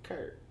like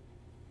Kurt.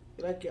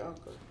 You like your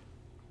uncle.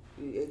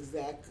 You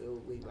exactly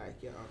like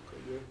your uncle.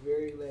 You're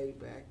very laid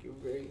back. You're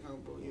very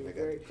humble. You're I got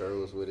very the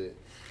curls with it.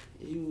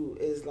 You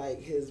is like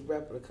his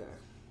replica.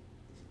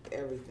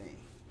 Everything.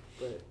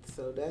 But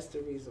so that's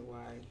the reason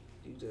why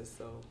you just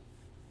so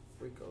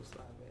Rico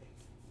Suave.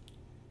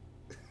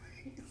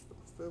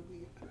 Still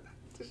be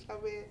this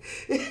your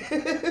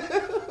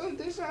man.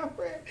 This your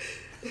friend.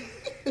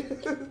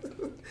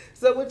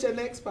 So what's your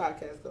next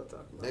podcast gonna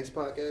talk about? Next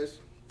podcast,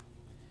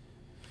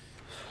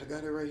 I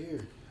got it right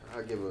here.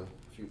 I'll give a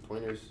few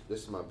pointers.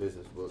 This is my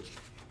business book.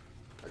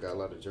 I got a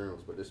lot of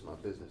journals, but this is my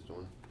business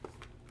one.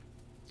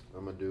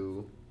 I'm gonna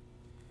do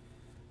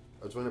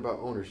a joint about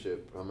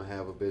ownership. I'm gonna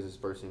have a business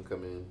person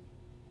come in.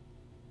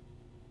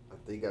 I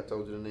think I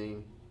told you the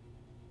name.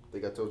 I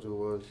think I told you who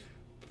it was.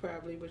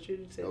 Probably, but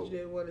you said Nope. you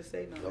didn't want to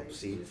say no. Nope. names.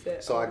 See, You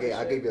said so I gave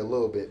ownership. you a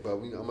little bit, but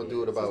I'm gonna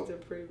do it about.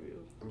 Just a preview.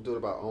 I'm gonna do it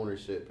about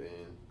ownership,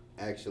 and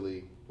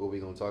actually, what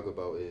we're gonna talk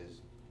about is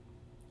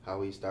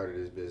how he started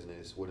his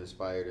business, what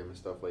inspired him, and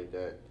stuff like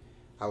that.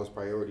 How his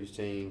priorities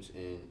changed,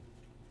 and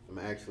I'm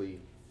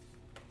actually,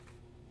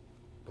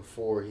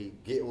 before he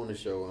get on the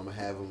show, I'm gonna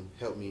have him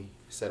help me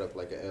set up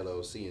like a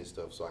LLC and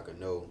stuff, so I can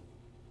know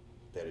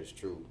that it's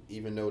true.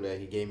 Even though that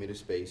he gave me the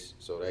space,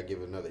 so that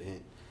give another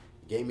hint.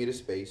 He gave me the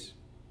space,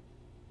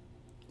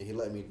 and he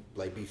let me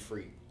like be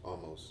free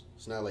almost.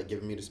 It's not like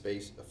giving me the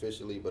space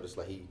officially, but it's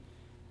like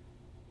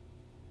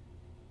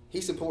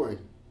he's supporting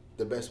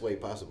the best way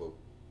possible.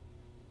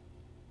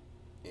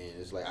 And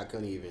it's like I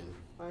couldn't even.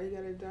 All you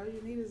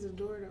need is a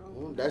door to open.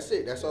 Well, that's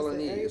it. That's all I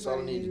need. That's all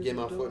I need to get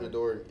my foot in the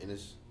door,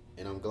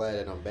 and I'm glad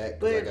that I'm back.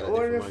 But I in got a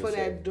order different for mindset.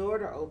 that door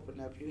to open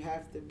up, you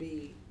have to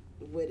be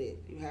with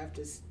it. You have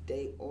to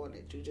stay on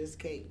it. You just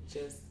can't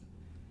just.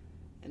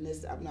 And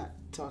this, I'm not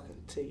talking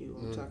to you.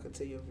 I'm talking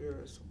to your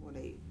viewers when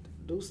they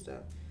do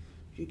stuff.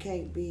 You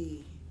can't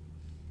be.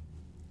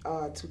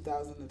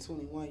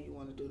 2021, you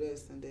want to do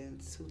this, and then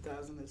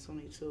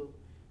 2022,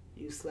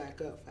 you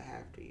slack up for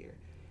half the year.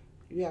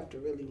 You have to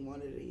really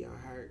want it in your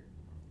heart,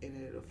 and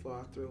it'll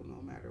fall through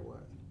no matter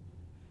what.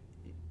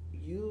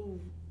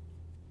 You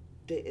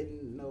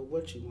didn't know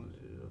what you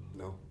wanted to do.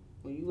 No.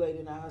 When you laid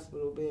in the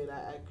hospital bed,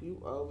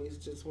 you always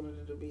just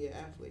wanted to be an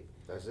athlete.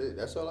 That's it.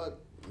 That's all I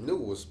knew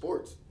was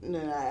sports. And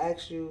then I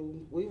asked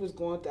you,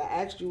 I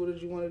asked you what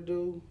did you want to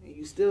do, and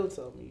you still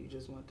told me you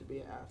just want to be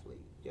an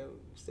athlete. You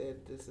said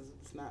it's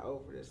not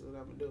over, this is what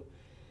I'm going to do.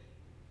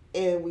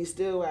 And we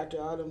still,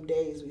 after all them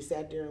days, we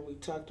sat there and we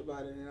talked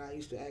about it, and I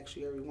used to ask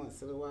you every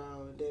once in a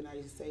while, and then I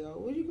used to say, oh,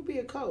 well, you could be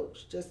a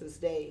coach, just to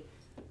stay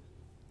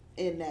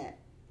in that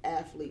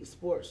athlete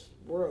sports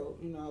world.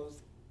 You know, I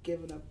was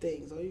giving up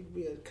things, or you could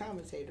be a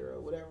commentator,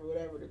 or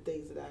whatever the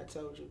things that I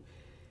told you.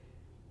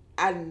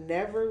 I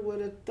never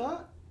would have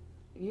thought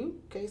you,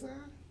 K-Sign,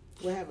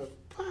 would have a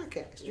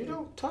podcast. You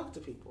don't talk to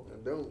people. I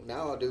don't.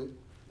 Now I do.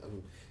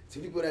 To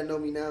people that know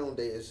me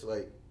nowadays, it's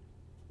like,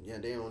 yeah,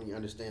 they don't even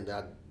understand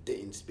that I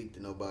didn't speak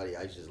to nobody.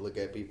 I just look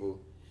at people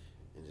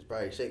and just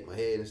probably shake my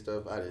head and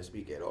stuff. I didn't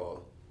speak at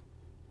all.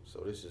 So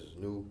this is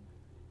new.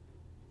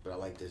 But I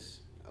like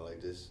this.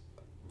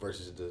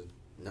 Versus the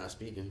not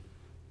speaking.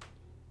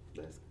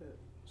 That's good.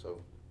 So.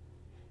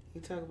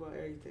 You talk about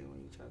everything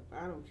when you talk.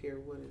 I don't care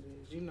what it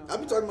is. You know. I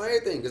be talking about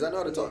everything because I know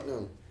how to talk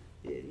now.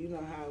 Yeah, you know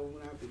how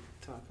when I be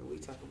talking, we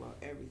talk about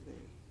everything.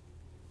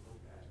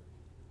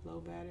 Low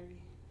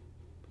battery.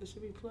 It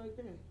should be plugged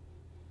in.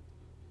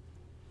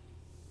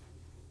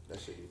 That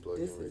should be plugged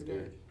This in right is there.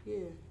 great.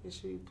 Yeah, it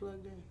should be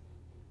plugged in.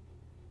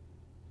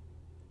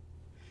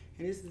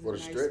 And this is For a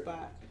the nice strip?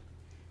 spot.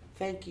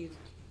 Thank you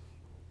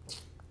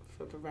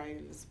for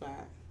providing the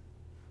spot.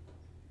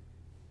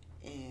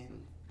 And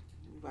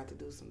we're about to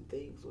do some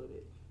things with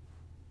it.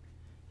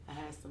 I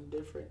had some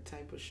different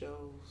type of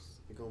shows.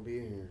 You're going to be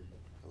in here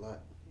a lot.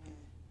 Yeah.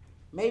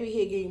 Maybe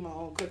he'll give you my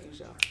own cooking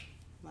show.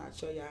 I'll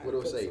show y'all how What to do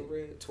it cook say? some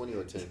ribs. 20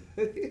 or 10?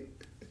 Don't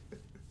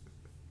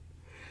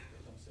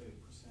say the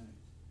percentage.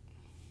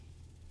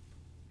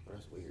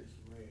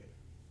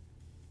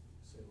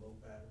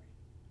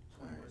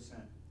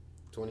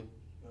 20?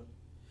 Yep.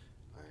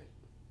 All right.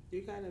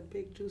 You got a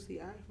big juicy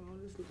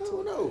iPhone. This I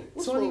don't know.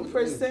 What's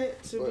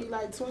 20% should What? be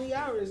like 20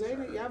 hours, ain't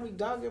it? Y'all be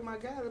dogging my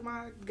Galaxy.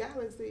 Yeah,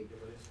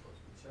 but it's supposed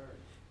to be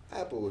charged.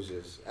 Apple was,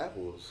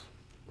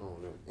 I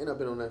don't know. And I've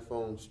been on that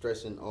phone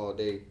stressing all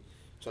day,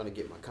 trying to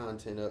get my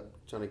content up,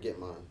 trying to get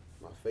my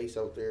face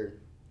out there,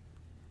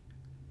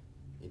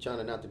 and trying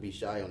to not to be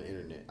shy on the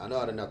internet. I know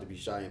how to not to be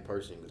shy in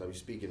person because I be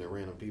speaking to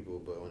random people,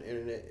 but on the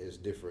internet it's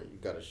different. You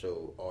got to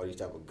show all these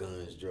type of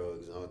guns,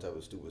 drugs, and all type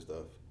of stupid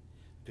stuff.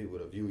 People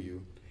to view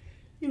you.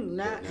 You do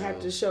not But have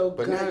now- to show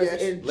but guns now,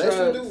 yes, and less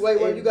drugs you do.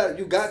 Wait, and you got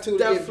to get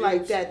stuff like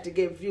views. that to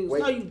get views.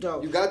 Wait, No, you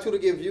don't. You got to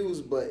get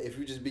views, but if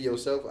you just be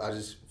yourself, I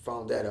just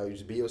found that out. You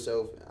just be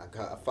yourself.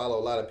 I follow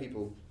a lot of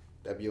people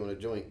that be on the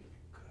joint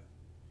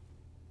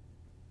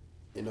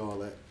and all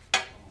that.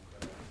 Okay.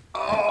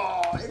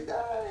 Oh, it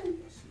died. That shit, it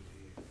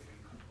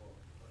ain't come off,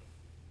 but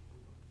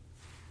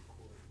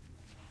recording.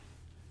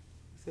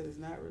 You said it's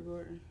not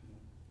recording.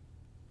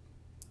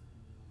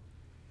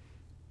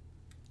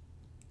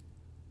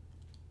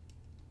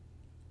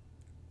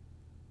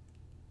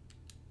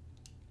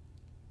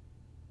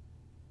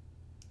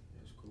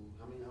 That's cool.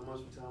 How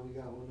much time we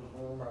got on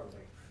Probably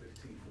like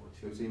 15,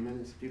 14. 15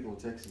 minutes? People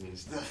texting me and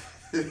stuff.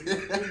 Yeah,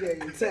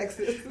 you text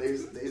it. they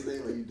say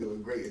like you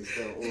doing great and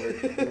stuff.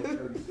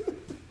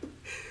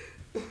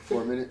 Or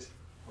 4 minutes.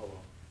 Hold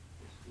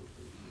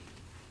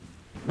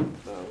Oh, we on.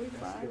 That's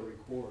fine. still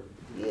recording.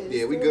 It's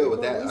Yeah, we still good with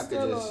recording. that. We I could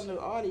still just- on the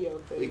audio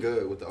thing. We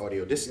good with the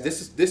audio.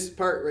 This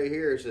part right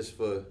here is just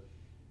for.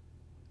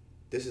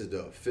 This is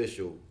the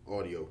official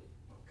audio Okay.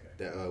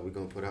 that we're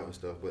gonna put out and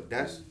stuff. But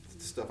that's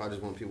the stuff I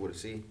just want people to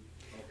see.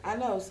 I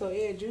know. So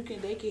Ed,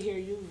 they can hear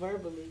you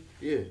verbally.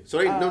 Yeah. So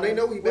they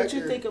know we back What you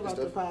here think and about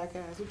the stuff.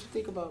 podcast? What you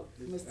think about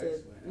It's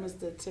Mr.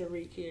 excellent.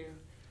 Tariq here?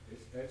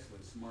 It's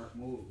excellent. Smart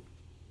move.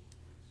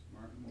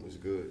 Smart It move. was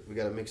good. We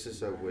gotta mix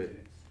this up 9 with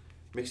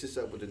minutes.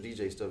 the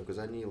DJ stuff because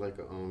I need like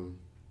a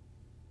what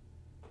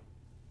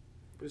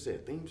is that, a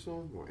theme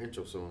song or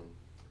intro song?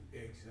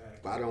 Exactly.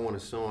 But I don't want a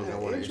song. I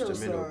want an Intro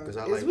instrumental song. because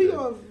I Is like we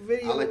on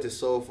video? I like the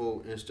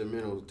soulful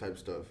instrumental type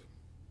stuff.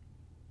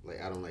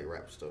 Like I don't like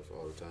rap stuff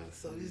all the time.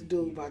 So this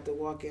dude about to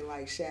walk in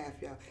like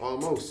Shaft, y'all.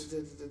 Almost.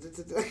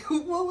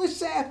 What was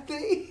Shaft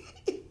thing?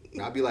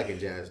 Nah, I be liking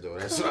jazz though.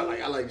 That's what I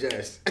like. I like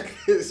jazz.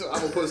 So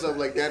I'm gonna put something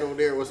like that on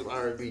there with some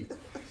R&B.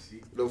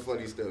 She- No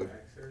funny stuff.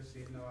 Ask her, she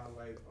know I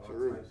like all For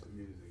real. types of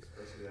music,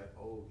 especially that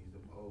old.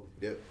 Them old.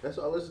 Yep. That's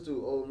what I listen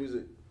to. Old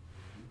music.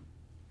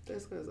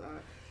 That's because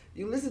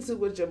you listen to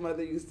what your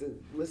mother used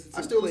to listen to.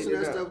 I still listen to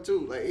clean that it up. stuff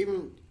too. Like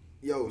even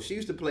she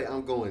used to play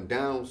 "I'm Going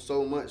Down"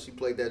 so much. She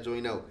played that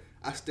joint out.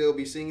 I still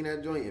be singing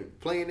that joint and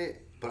playing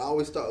it, but I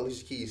always thought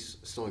Alicia Keys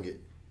sung it.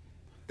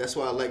 That's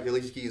why I like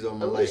Alicia Keys all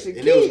my life. Alicia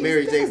And it was Keys,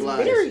 Mary J. that's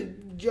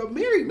Blige.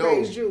 Mary No.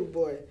 raised you,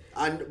 boy.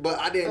 But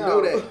I didn't Oh.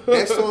 know that.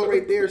 That song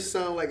right there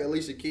sound like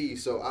Alicia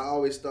Keys. So I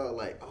always thought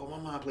like, oh, my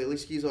mom play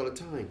Alicia Keys all the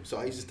time. So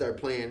I used to start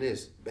playing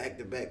this back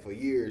to back for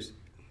years.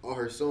 All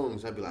her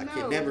songs. I'd be like, I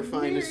can never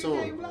find this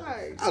Mary J. song.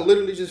 Blige. I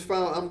literally just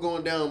found "I'm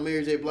Going Down"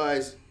 Mary J.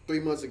 Blige 3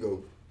 months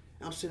ago.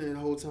 I'm sitting there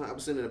the whole time. I'm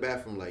sitting in the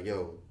bathroom like,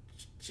 yo,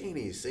 she ain't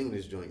even sing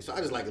this joint. So I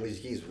just like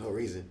Alicia Keys for no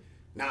reason.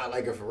 Now I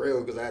like her for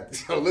real because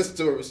I listened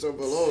to her for so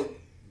long.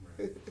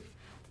 Right.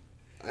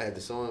 I had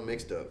the song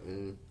mixed up,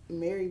 man.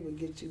 Mary would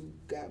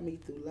got me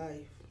through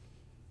life.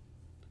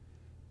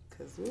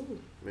 Cause ooh,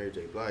 Mary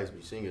J. Blige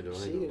be singing though. I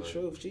she ain't the gonna lie.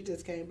 truth. She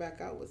just came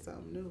back out with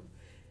something new,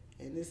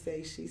 and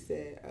she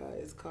said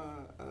it's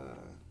called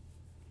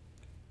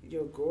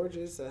 "You're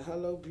Gorgeous" or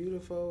 "Hello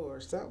Beautiful"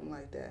 or something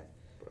like that.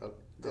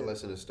 I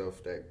listen to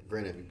stuff that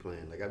Granite be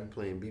playing. Like I be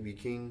playing BB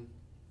King,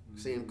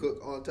 Sam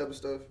Cooke, all that type of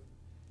stuff.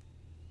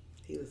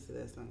 He listened to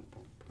that song.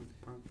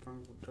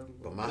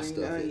 But my Green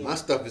stuff, Onion. my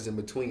stuff is in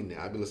between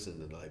there. I be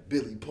listening to like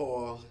Billy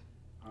Paul,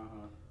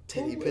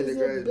 Teddy Who is it,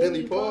 Pendergrass, Billy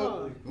Billy Paul,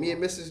 Paul? Me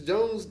and Mrs.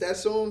 Jones. That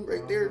song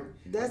right there.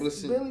 That's I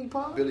listen- Billy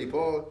Paul. Billy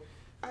Paul.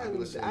 I I be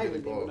listening to didn't Billy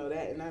even Paul. know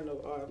that, and I know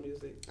all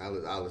music. I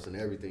listen to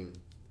everything.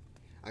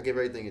 I give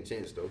everything a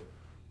chance though.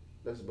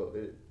 That's about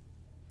it.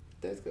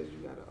 That's because you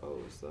got an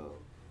old soul.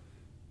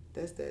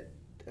 That's that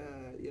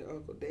your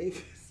Uncle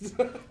Davis.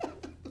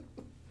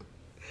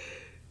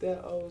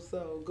 That old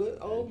soul. Good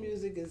old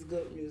music is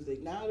good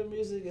music. Now the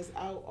music is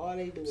out. All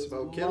they do It's is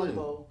about killing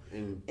mumble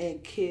and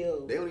and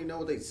kill, they don't even know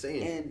what they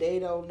saying. and they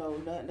don't know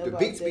nothing The about.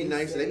 beats be they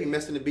nice. They be say.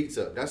 messing the beats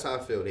up. That's how I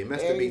feel. They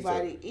mess the beats up.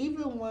 Everybody,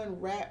 even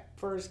when rap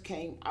first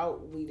came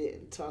out, we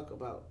didn't talk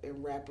about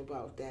and rap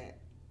about that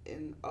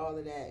and all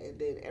of that, and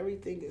then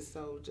everything is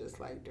so just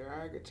like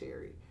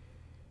derogatory,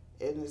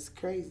 and it's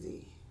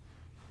crazy.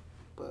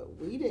 But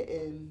we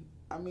didn't.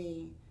 I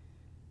mean,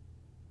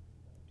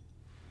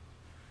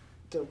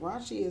 the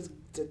raunchiest,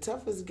 the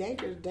toughest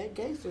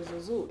gangsters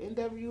was who?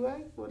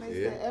 NWA when they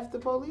said F the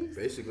police.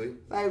 Basically.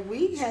 Like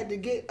we had to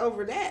get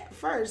over that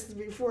first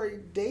before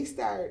they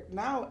start.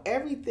 Now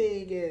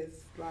everything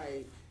is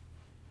like.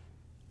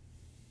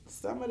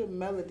 Some of the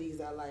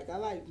melodies I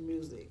like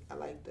music. I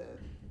like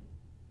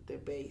the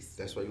bass.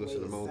 That's why you the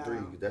listen way to it Mode 3.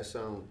 sound. That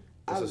sound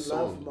I That's a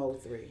love song. Mo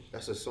 3.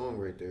 That's a song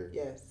right there.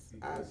 Yes,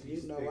 Because he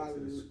you know, sticks I, to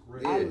the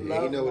script. Yeah, I and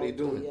love he know what Mo he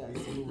doing. 3, yes.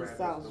 These new He rappers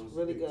sounds don't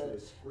really stick to good.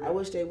 the script. I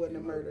wish they wouldn't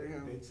have You know, murdered they-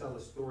 him. They tell a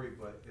story,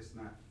 but it's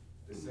not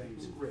the same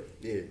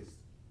script. Yeah. It's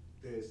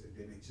this, and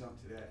then they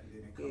jump to that, and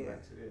then they come Yeah.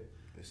 back to that.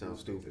 It sounds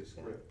Stick to stupid. the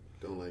script.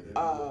 Don't like it.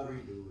 Mo 3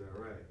 dude,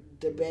 all right.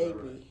 The He was all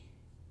Baby, right.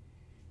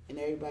 and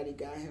everybody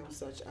got him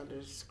such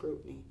under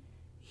scrutiny.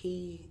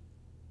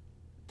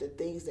 The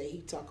things that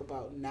he talk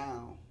about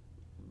now,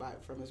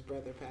 from his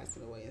brother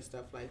passing away and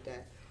stuff like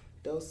that,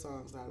 those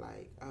songs I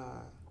like.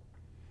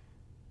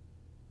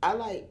 I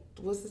like,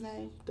 what's his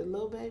name? The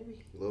Lil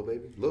Baby?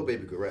 Lil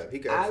Baby could rap. He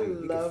could I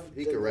actually, love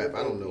he the could rap. Lil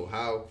I don't Baby. know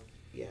how.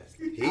 Yes.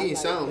 He I ain't like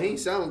sound him. he ain't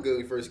sound good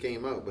when he first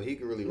came out, but he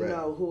could really rap.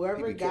 No,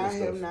 whoever He be got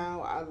killing him stuff.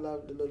 now, I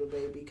love the Little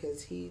Baby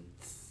because he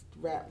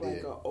rap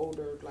like Yeah. a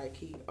older, like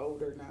he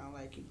older now,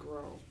 like he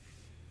grown.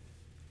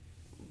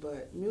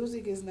 But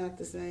music is not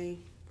the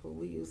same what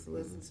we used to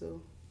listen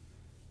to.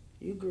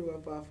 You grew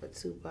up off of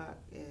Tupac,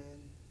 and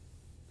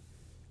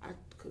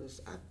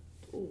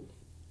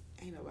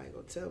ain't nobody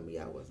gonna tell me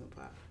I wasn't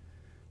Pop.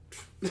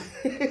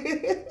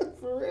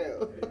 For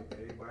real.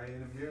 Everybody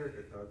in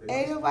America thought they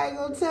Ain't was- nobody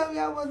gonna tell me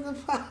I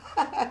wasn't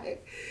Pop.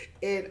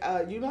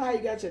 And you know how you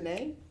got your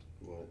name?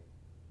 What?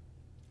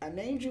 I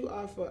named you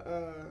off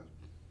of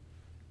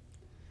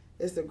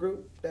it's a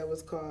group that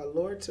was called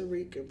Lord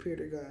Tariq and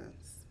Peter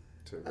Guns.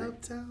 Tariq.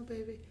 Uptown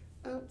baby,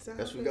 uptown.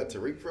 That's where we got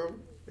Tariq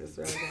from? That's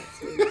where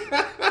I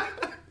got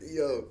Tariq.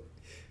 Yo,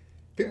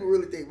 people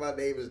really think my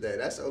name is that.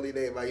 That's the only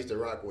name I used to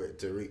rock with,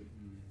 Tariq.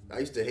 I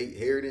used to hate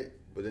hearing it,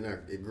 but then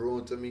it grew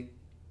onto me.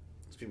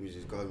 People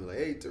just call me like,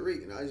 "Hey,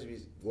 Tariq," and I just be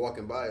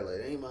walking by like,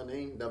 "That ain't my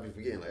name." And I'll be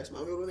forgetting like, "That's my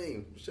middle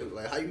name." Shit,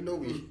 like, how you know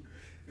me?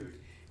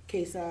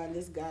 Kason,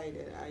 this guy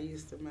that I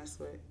used to mess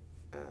with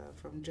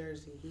from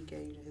Jersey, he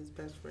gave me his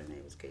best friend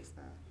name was Kason.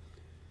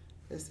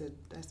 That's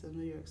a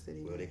New York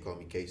City Well, name. they call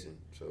me Kason,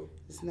 so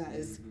It's not.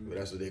 It's but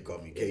that's what they call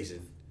me, Kason.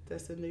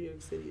 that's a New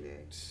York City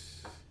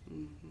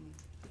name.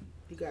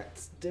 You got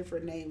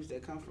different names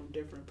that come from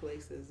different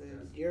places,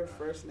 and your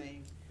first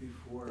name.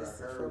 Before This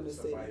is I from heard the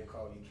somebody city.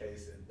 call me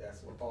Kason,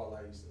 that's what all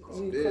I used to call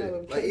You me. Yeah. call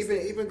him Like,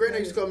 Kason. even Grant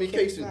used to call me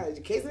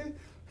Kason. Kason?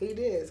 He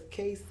did.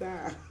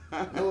 Kason.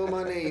 Know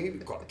my name? He be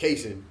called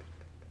Kason.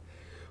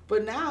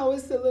 But now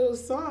it's a little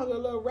song, a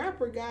little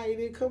rapper guy.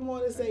 He come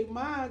on and say,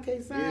 "Mom,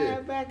 Kason,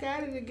 Yeah. back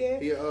at it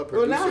again." He a When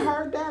producer. I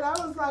heard that,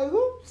 I was like,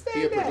 "Who said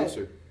He a that?"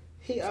 producer.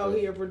 He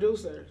a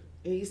producer.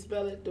 And he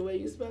spell it the way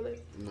you spell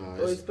it. No, Or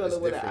he it's spell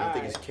it with an different. I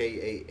think I.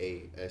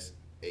 it's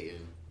Kaasan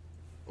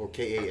or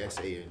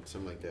Kasan,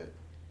 something like that.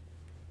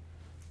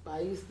 I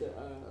used to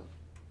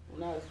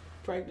when I was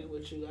pregnant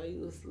with you, I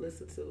used to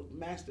listen to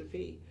Master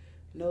P,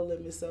 No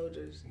Limit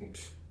Soldiers.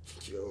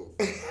 Yo,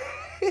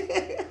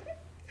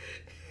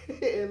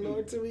 And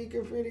Lord Tariq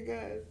and Pretty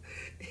Guys.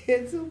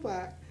 And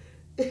Tupac.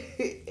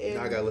 And,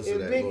 now I gotta listen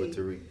to and that, Lord Biggie.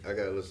 Tariq. I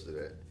gotta listen to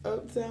that.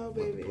 Uptown About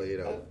to baby. play it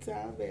out.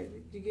 Uptown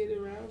baby. You get it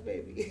around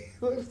baby.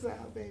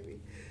 Uptown baby.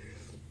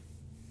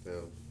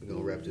 Well, we're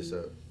gonna wrap this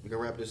up. We're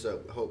gonna wrap this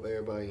up. I hope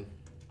everybody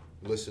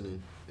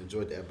listening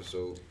enjoyed the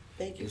episode.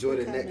 Thank you Enjoy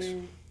for the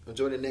coming.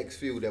 Enjoy the next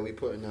few that we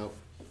putting out.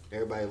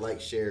 Everybody like,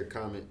 share,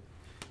 comment.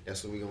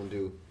 That's what we're gonna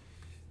do.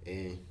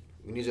 And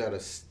we need y'all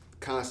to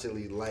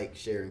constantly like,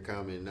 share, and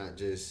comment, not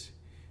just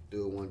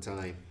do it one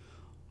time.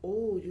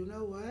 Oh, you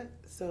know what?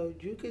 So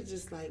you could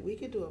just we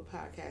could do a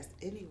podcast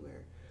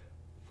anywhere.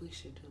 We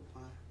should do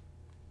one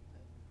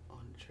on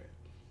the trip.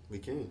 We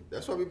can.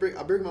 That's why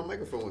I bring my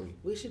microphone with me.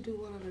 We should do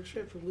one on the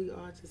trip and we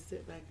all just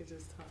sit back and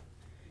just talk.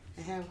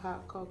 And have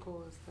hot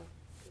cocoa and stuff.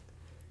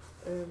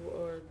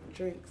 Or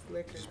drinks,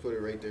 liquor. Just put it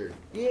right there.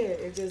 Yeah,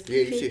 it just Yeah,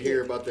 you kick should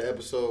hear it. about the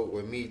episode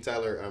when me,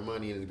 Tyler,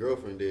 Armani, and his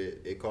girlfriend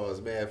did. It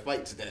caused mad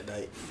fights that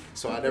night,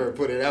 so I never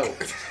put it out.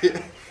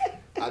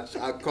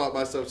 I caught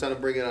myself trying to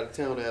bring it out of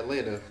town to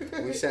Atlanta.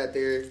 We sat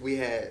there. We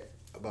had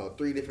about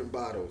 3 different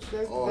bottles,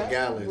 all that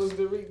gallons, was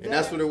and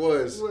that's what it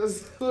was.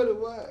 Was what it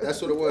was.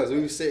 That's what it was. We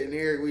was sitting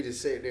there. We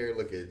just sitting there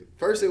looking.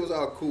 First, it was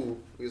all cool.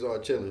 We was all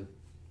chilling.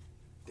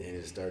 Then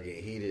it started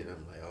getting heated, and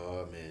I'm like,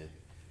 oh man.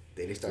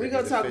 Then they started. We're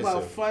gonna getting talk about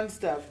offensive. fun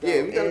stuff, though.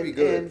 Yeah, we gotta be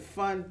good. And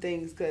fun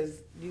things, because,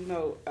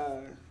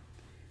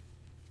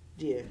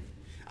 yeah.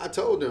 I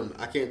told them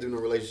I can't do no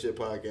relationship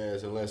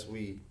podcast unless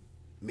we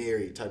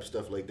married type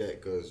stuff like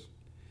that, because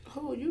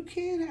Oh, you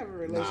can have a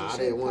relationship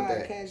didn't want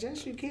that. podcast.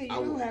 Yes, you can. You I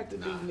don't would- have to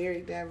nah. be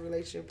married to have a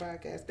relationship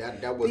podcast.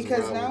 that wasn't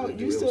Because what I now wanted to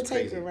do. you It still was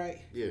taping, crazy.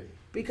 right? Yeah.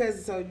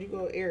 Because so you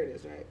gonna air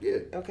this, right? Yeah.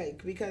 Okay,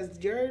 because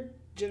your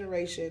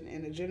generation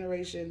and the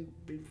generation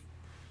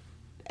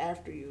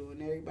after you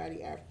and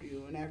everybody after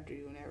you and after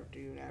you and after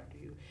you and after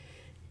you,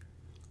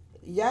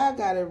 y'all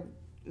gotta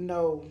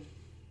know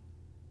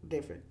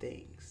different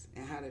things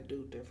and how to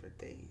do different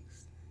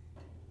things,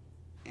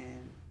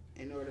 and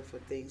in order for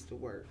things to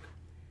work.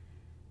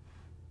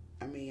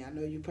 I mean, I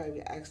know you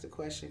probably asked the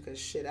question because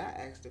shit, I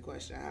asked the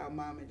question how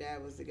mom and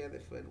dad was together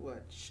for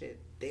what shit,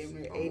 damn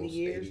near 80 Almost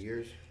years. 80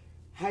 years.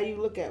 How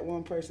you look at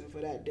one person for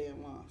that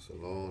damn long? It's a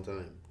long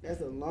time.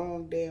 That's a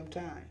long damn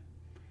time.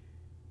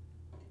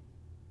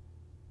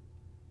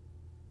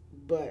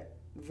 But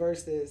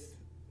versus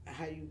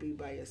how you be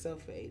by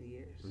yourself for 80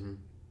 years. Mm-hmm.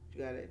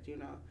 You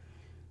gotta,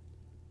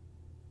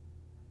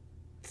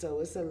 So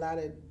it's a lot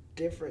of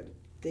different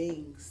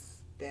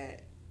things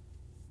that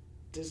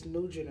this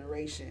new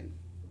generation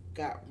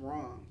got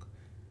wrong.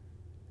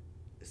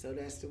 So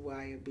that's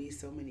why it be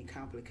so many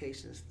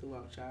complications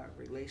throughout y'all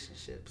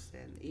relationships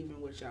and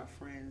even with y'all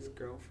friends,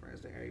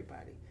 girlfriends, and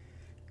anybody.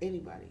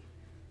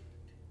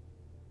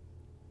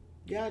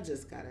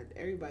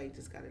 Everybody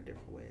just got a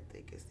different way of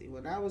thinking. See,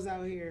 when I was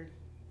out here,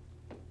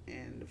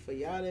 and for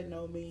y'all that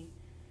know me,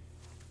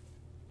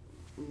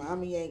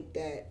 mommy ain't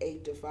that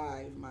 8 to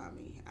 5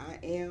 mommy. I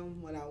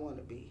am what I want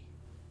to be,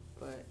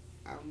 but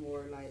I'm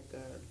more like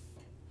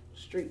a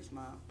streets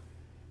mom.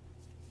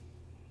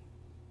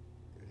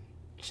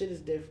 Shit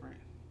is different.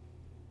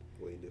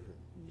 Way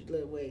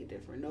different. Way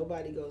different.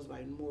 Nobody goes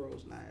by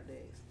morals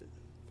nowadays.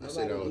 I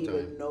say that all the Nobody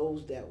even time.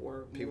 knows that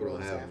word. People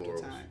don't have half the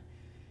morals. time.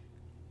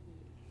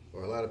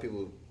 Or a lot of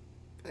people,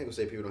 I ain't gonna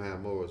say people don't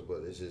have morals,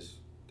 but it's just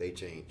they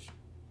change.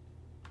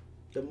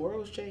 The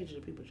morals change,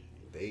 the people change.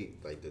 They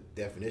like the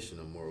definition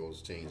of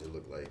morals change. It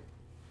look like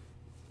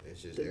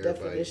it's just The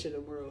everybody. definition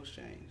of morals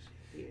change.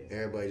 Yeah.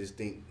 Everybody just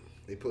think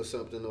they put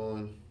something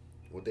on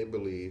what they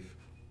believe.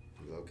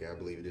 Okay, I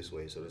believe it this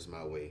way, so that's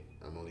my way.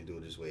 I'm only do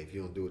it this way. If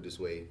you don't do it this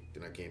way,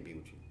 then I can't be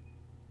with you.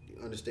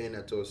 You understand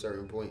that to a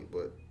certain point,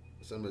 but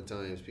some of the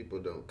times people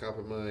don't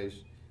compromise.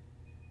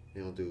 They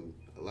don't do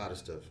a lot of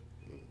stuff.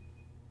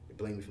 They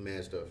blame me for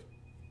mad stuff.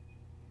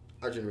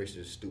 Our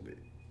generation is stupid.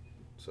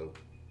 So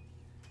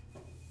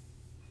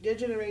Your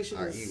generation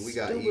our is we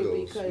got stupid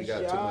egos. because We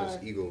got too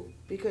much ego.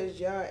 Because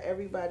y'all,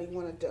 everybody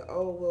wanted to,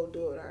 we'll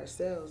do it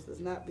ourselves.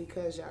 It's not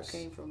because y'all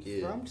came from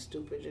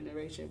stupid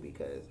generation,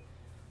 because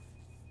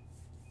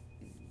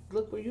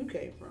look where you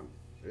came from.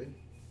 Really?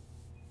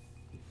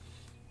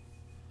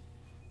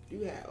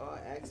 You had all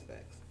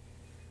aspects.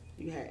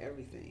 You had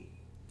everything.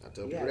 I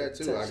tell You people had that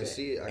to too. I touch can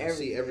see it. I can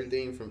everything. see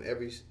everything from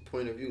every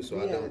point of view. So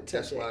You I had don't. to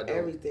That's touch why I don't.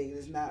 everything.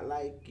 It's not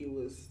like you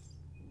was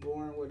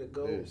born with a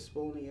gold Yeah.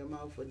 spoon in your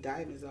mouth with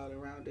diamonds all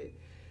around it.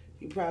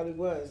 You probably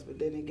was, but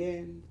then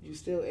again, you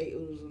still ate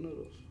oodles and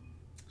noodles.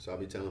 So I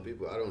be telling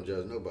people I don't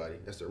judge nobody.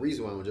 That's the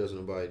reason why I don't judge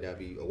nobody. That I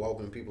be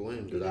welcoming people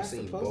in because I've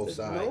seen both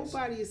sides.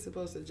 Nobody is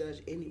supposed to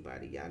judge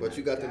anybody. Y'all But not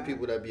you got God. them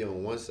people that be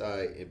on one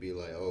side and be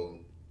like, oh,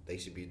 they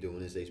should be doing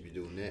this, they should be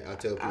doing that. I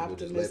tell people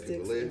just let people Optimistics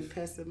and live.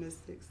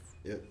 pessimistics.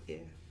 Yep. Yeah.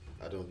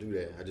 I don't do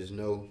that. I just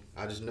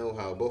know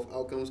how both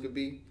outcomes could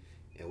be,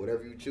 and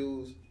whatever you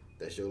choose,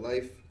 that's your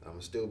life. I'ma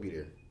still be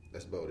there.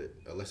 That's about it.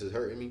 Unless it's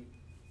hurting me,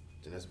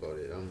 then that's about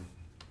it.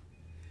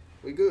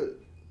 We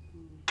good.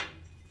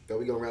 So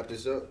we gonna wrap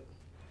this up.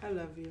 I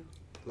love you.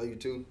 Love you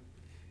too.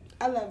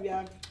 I love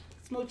y'all.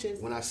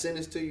 Smooches. When I send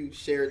this to you,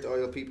 share it to all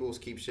your peoples.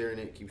 Keep sharing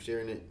it. Keep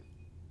sharing it.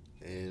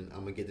 And I'm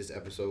gonna get this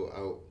episode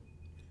out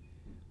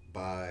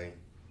by,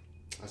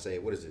 I say,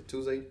 what is it?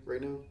 Tuesday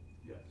right now?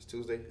 Yeah. It's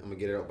Tuesday. I'm gonna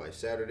get it out by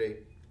Saturday,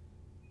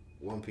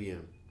 1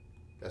 p.m.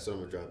 That's when I'm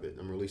gonna drop it.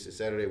 I'm gonna release it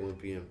Saturday, 1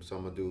 p.m. So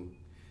I'm gonna do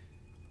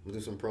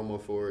some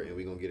promo for it, and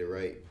we're gonna get it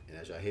right. And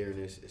as y'all hearing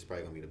this, it's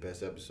probably gonna be the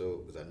best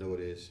episode because I know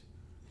it is.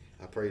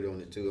 I prayed on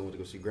it too. I went to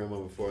go see Grandma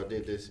before I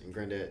did this, and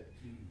Granddad,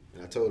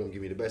 and I told him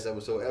give me the best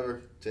episode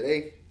ever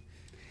today.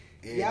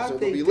 And Y'all so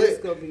think be this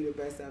lit. gonna be the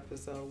best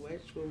episode?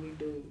 Which when we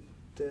do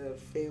the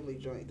family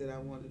joint that I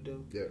want to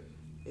do, Yeah.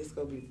 it's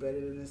gonna be better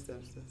than The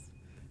Simpsons.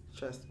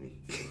 Trust me.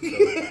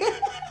 So,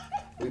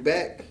 we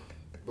back,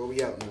 but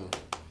we out now.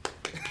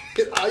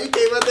 Oh, you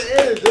came at the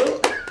end,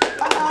 dude.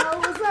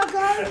 What's up,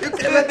 guys? You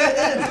came at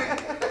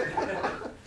the end.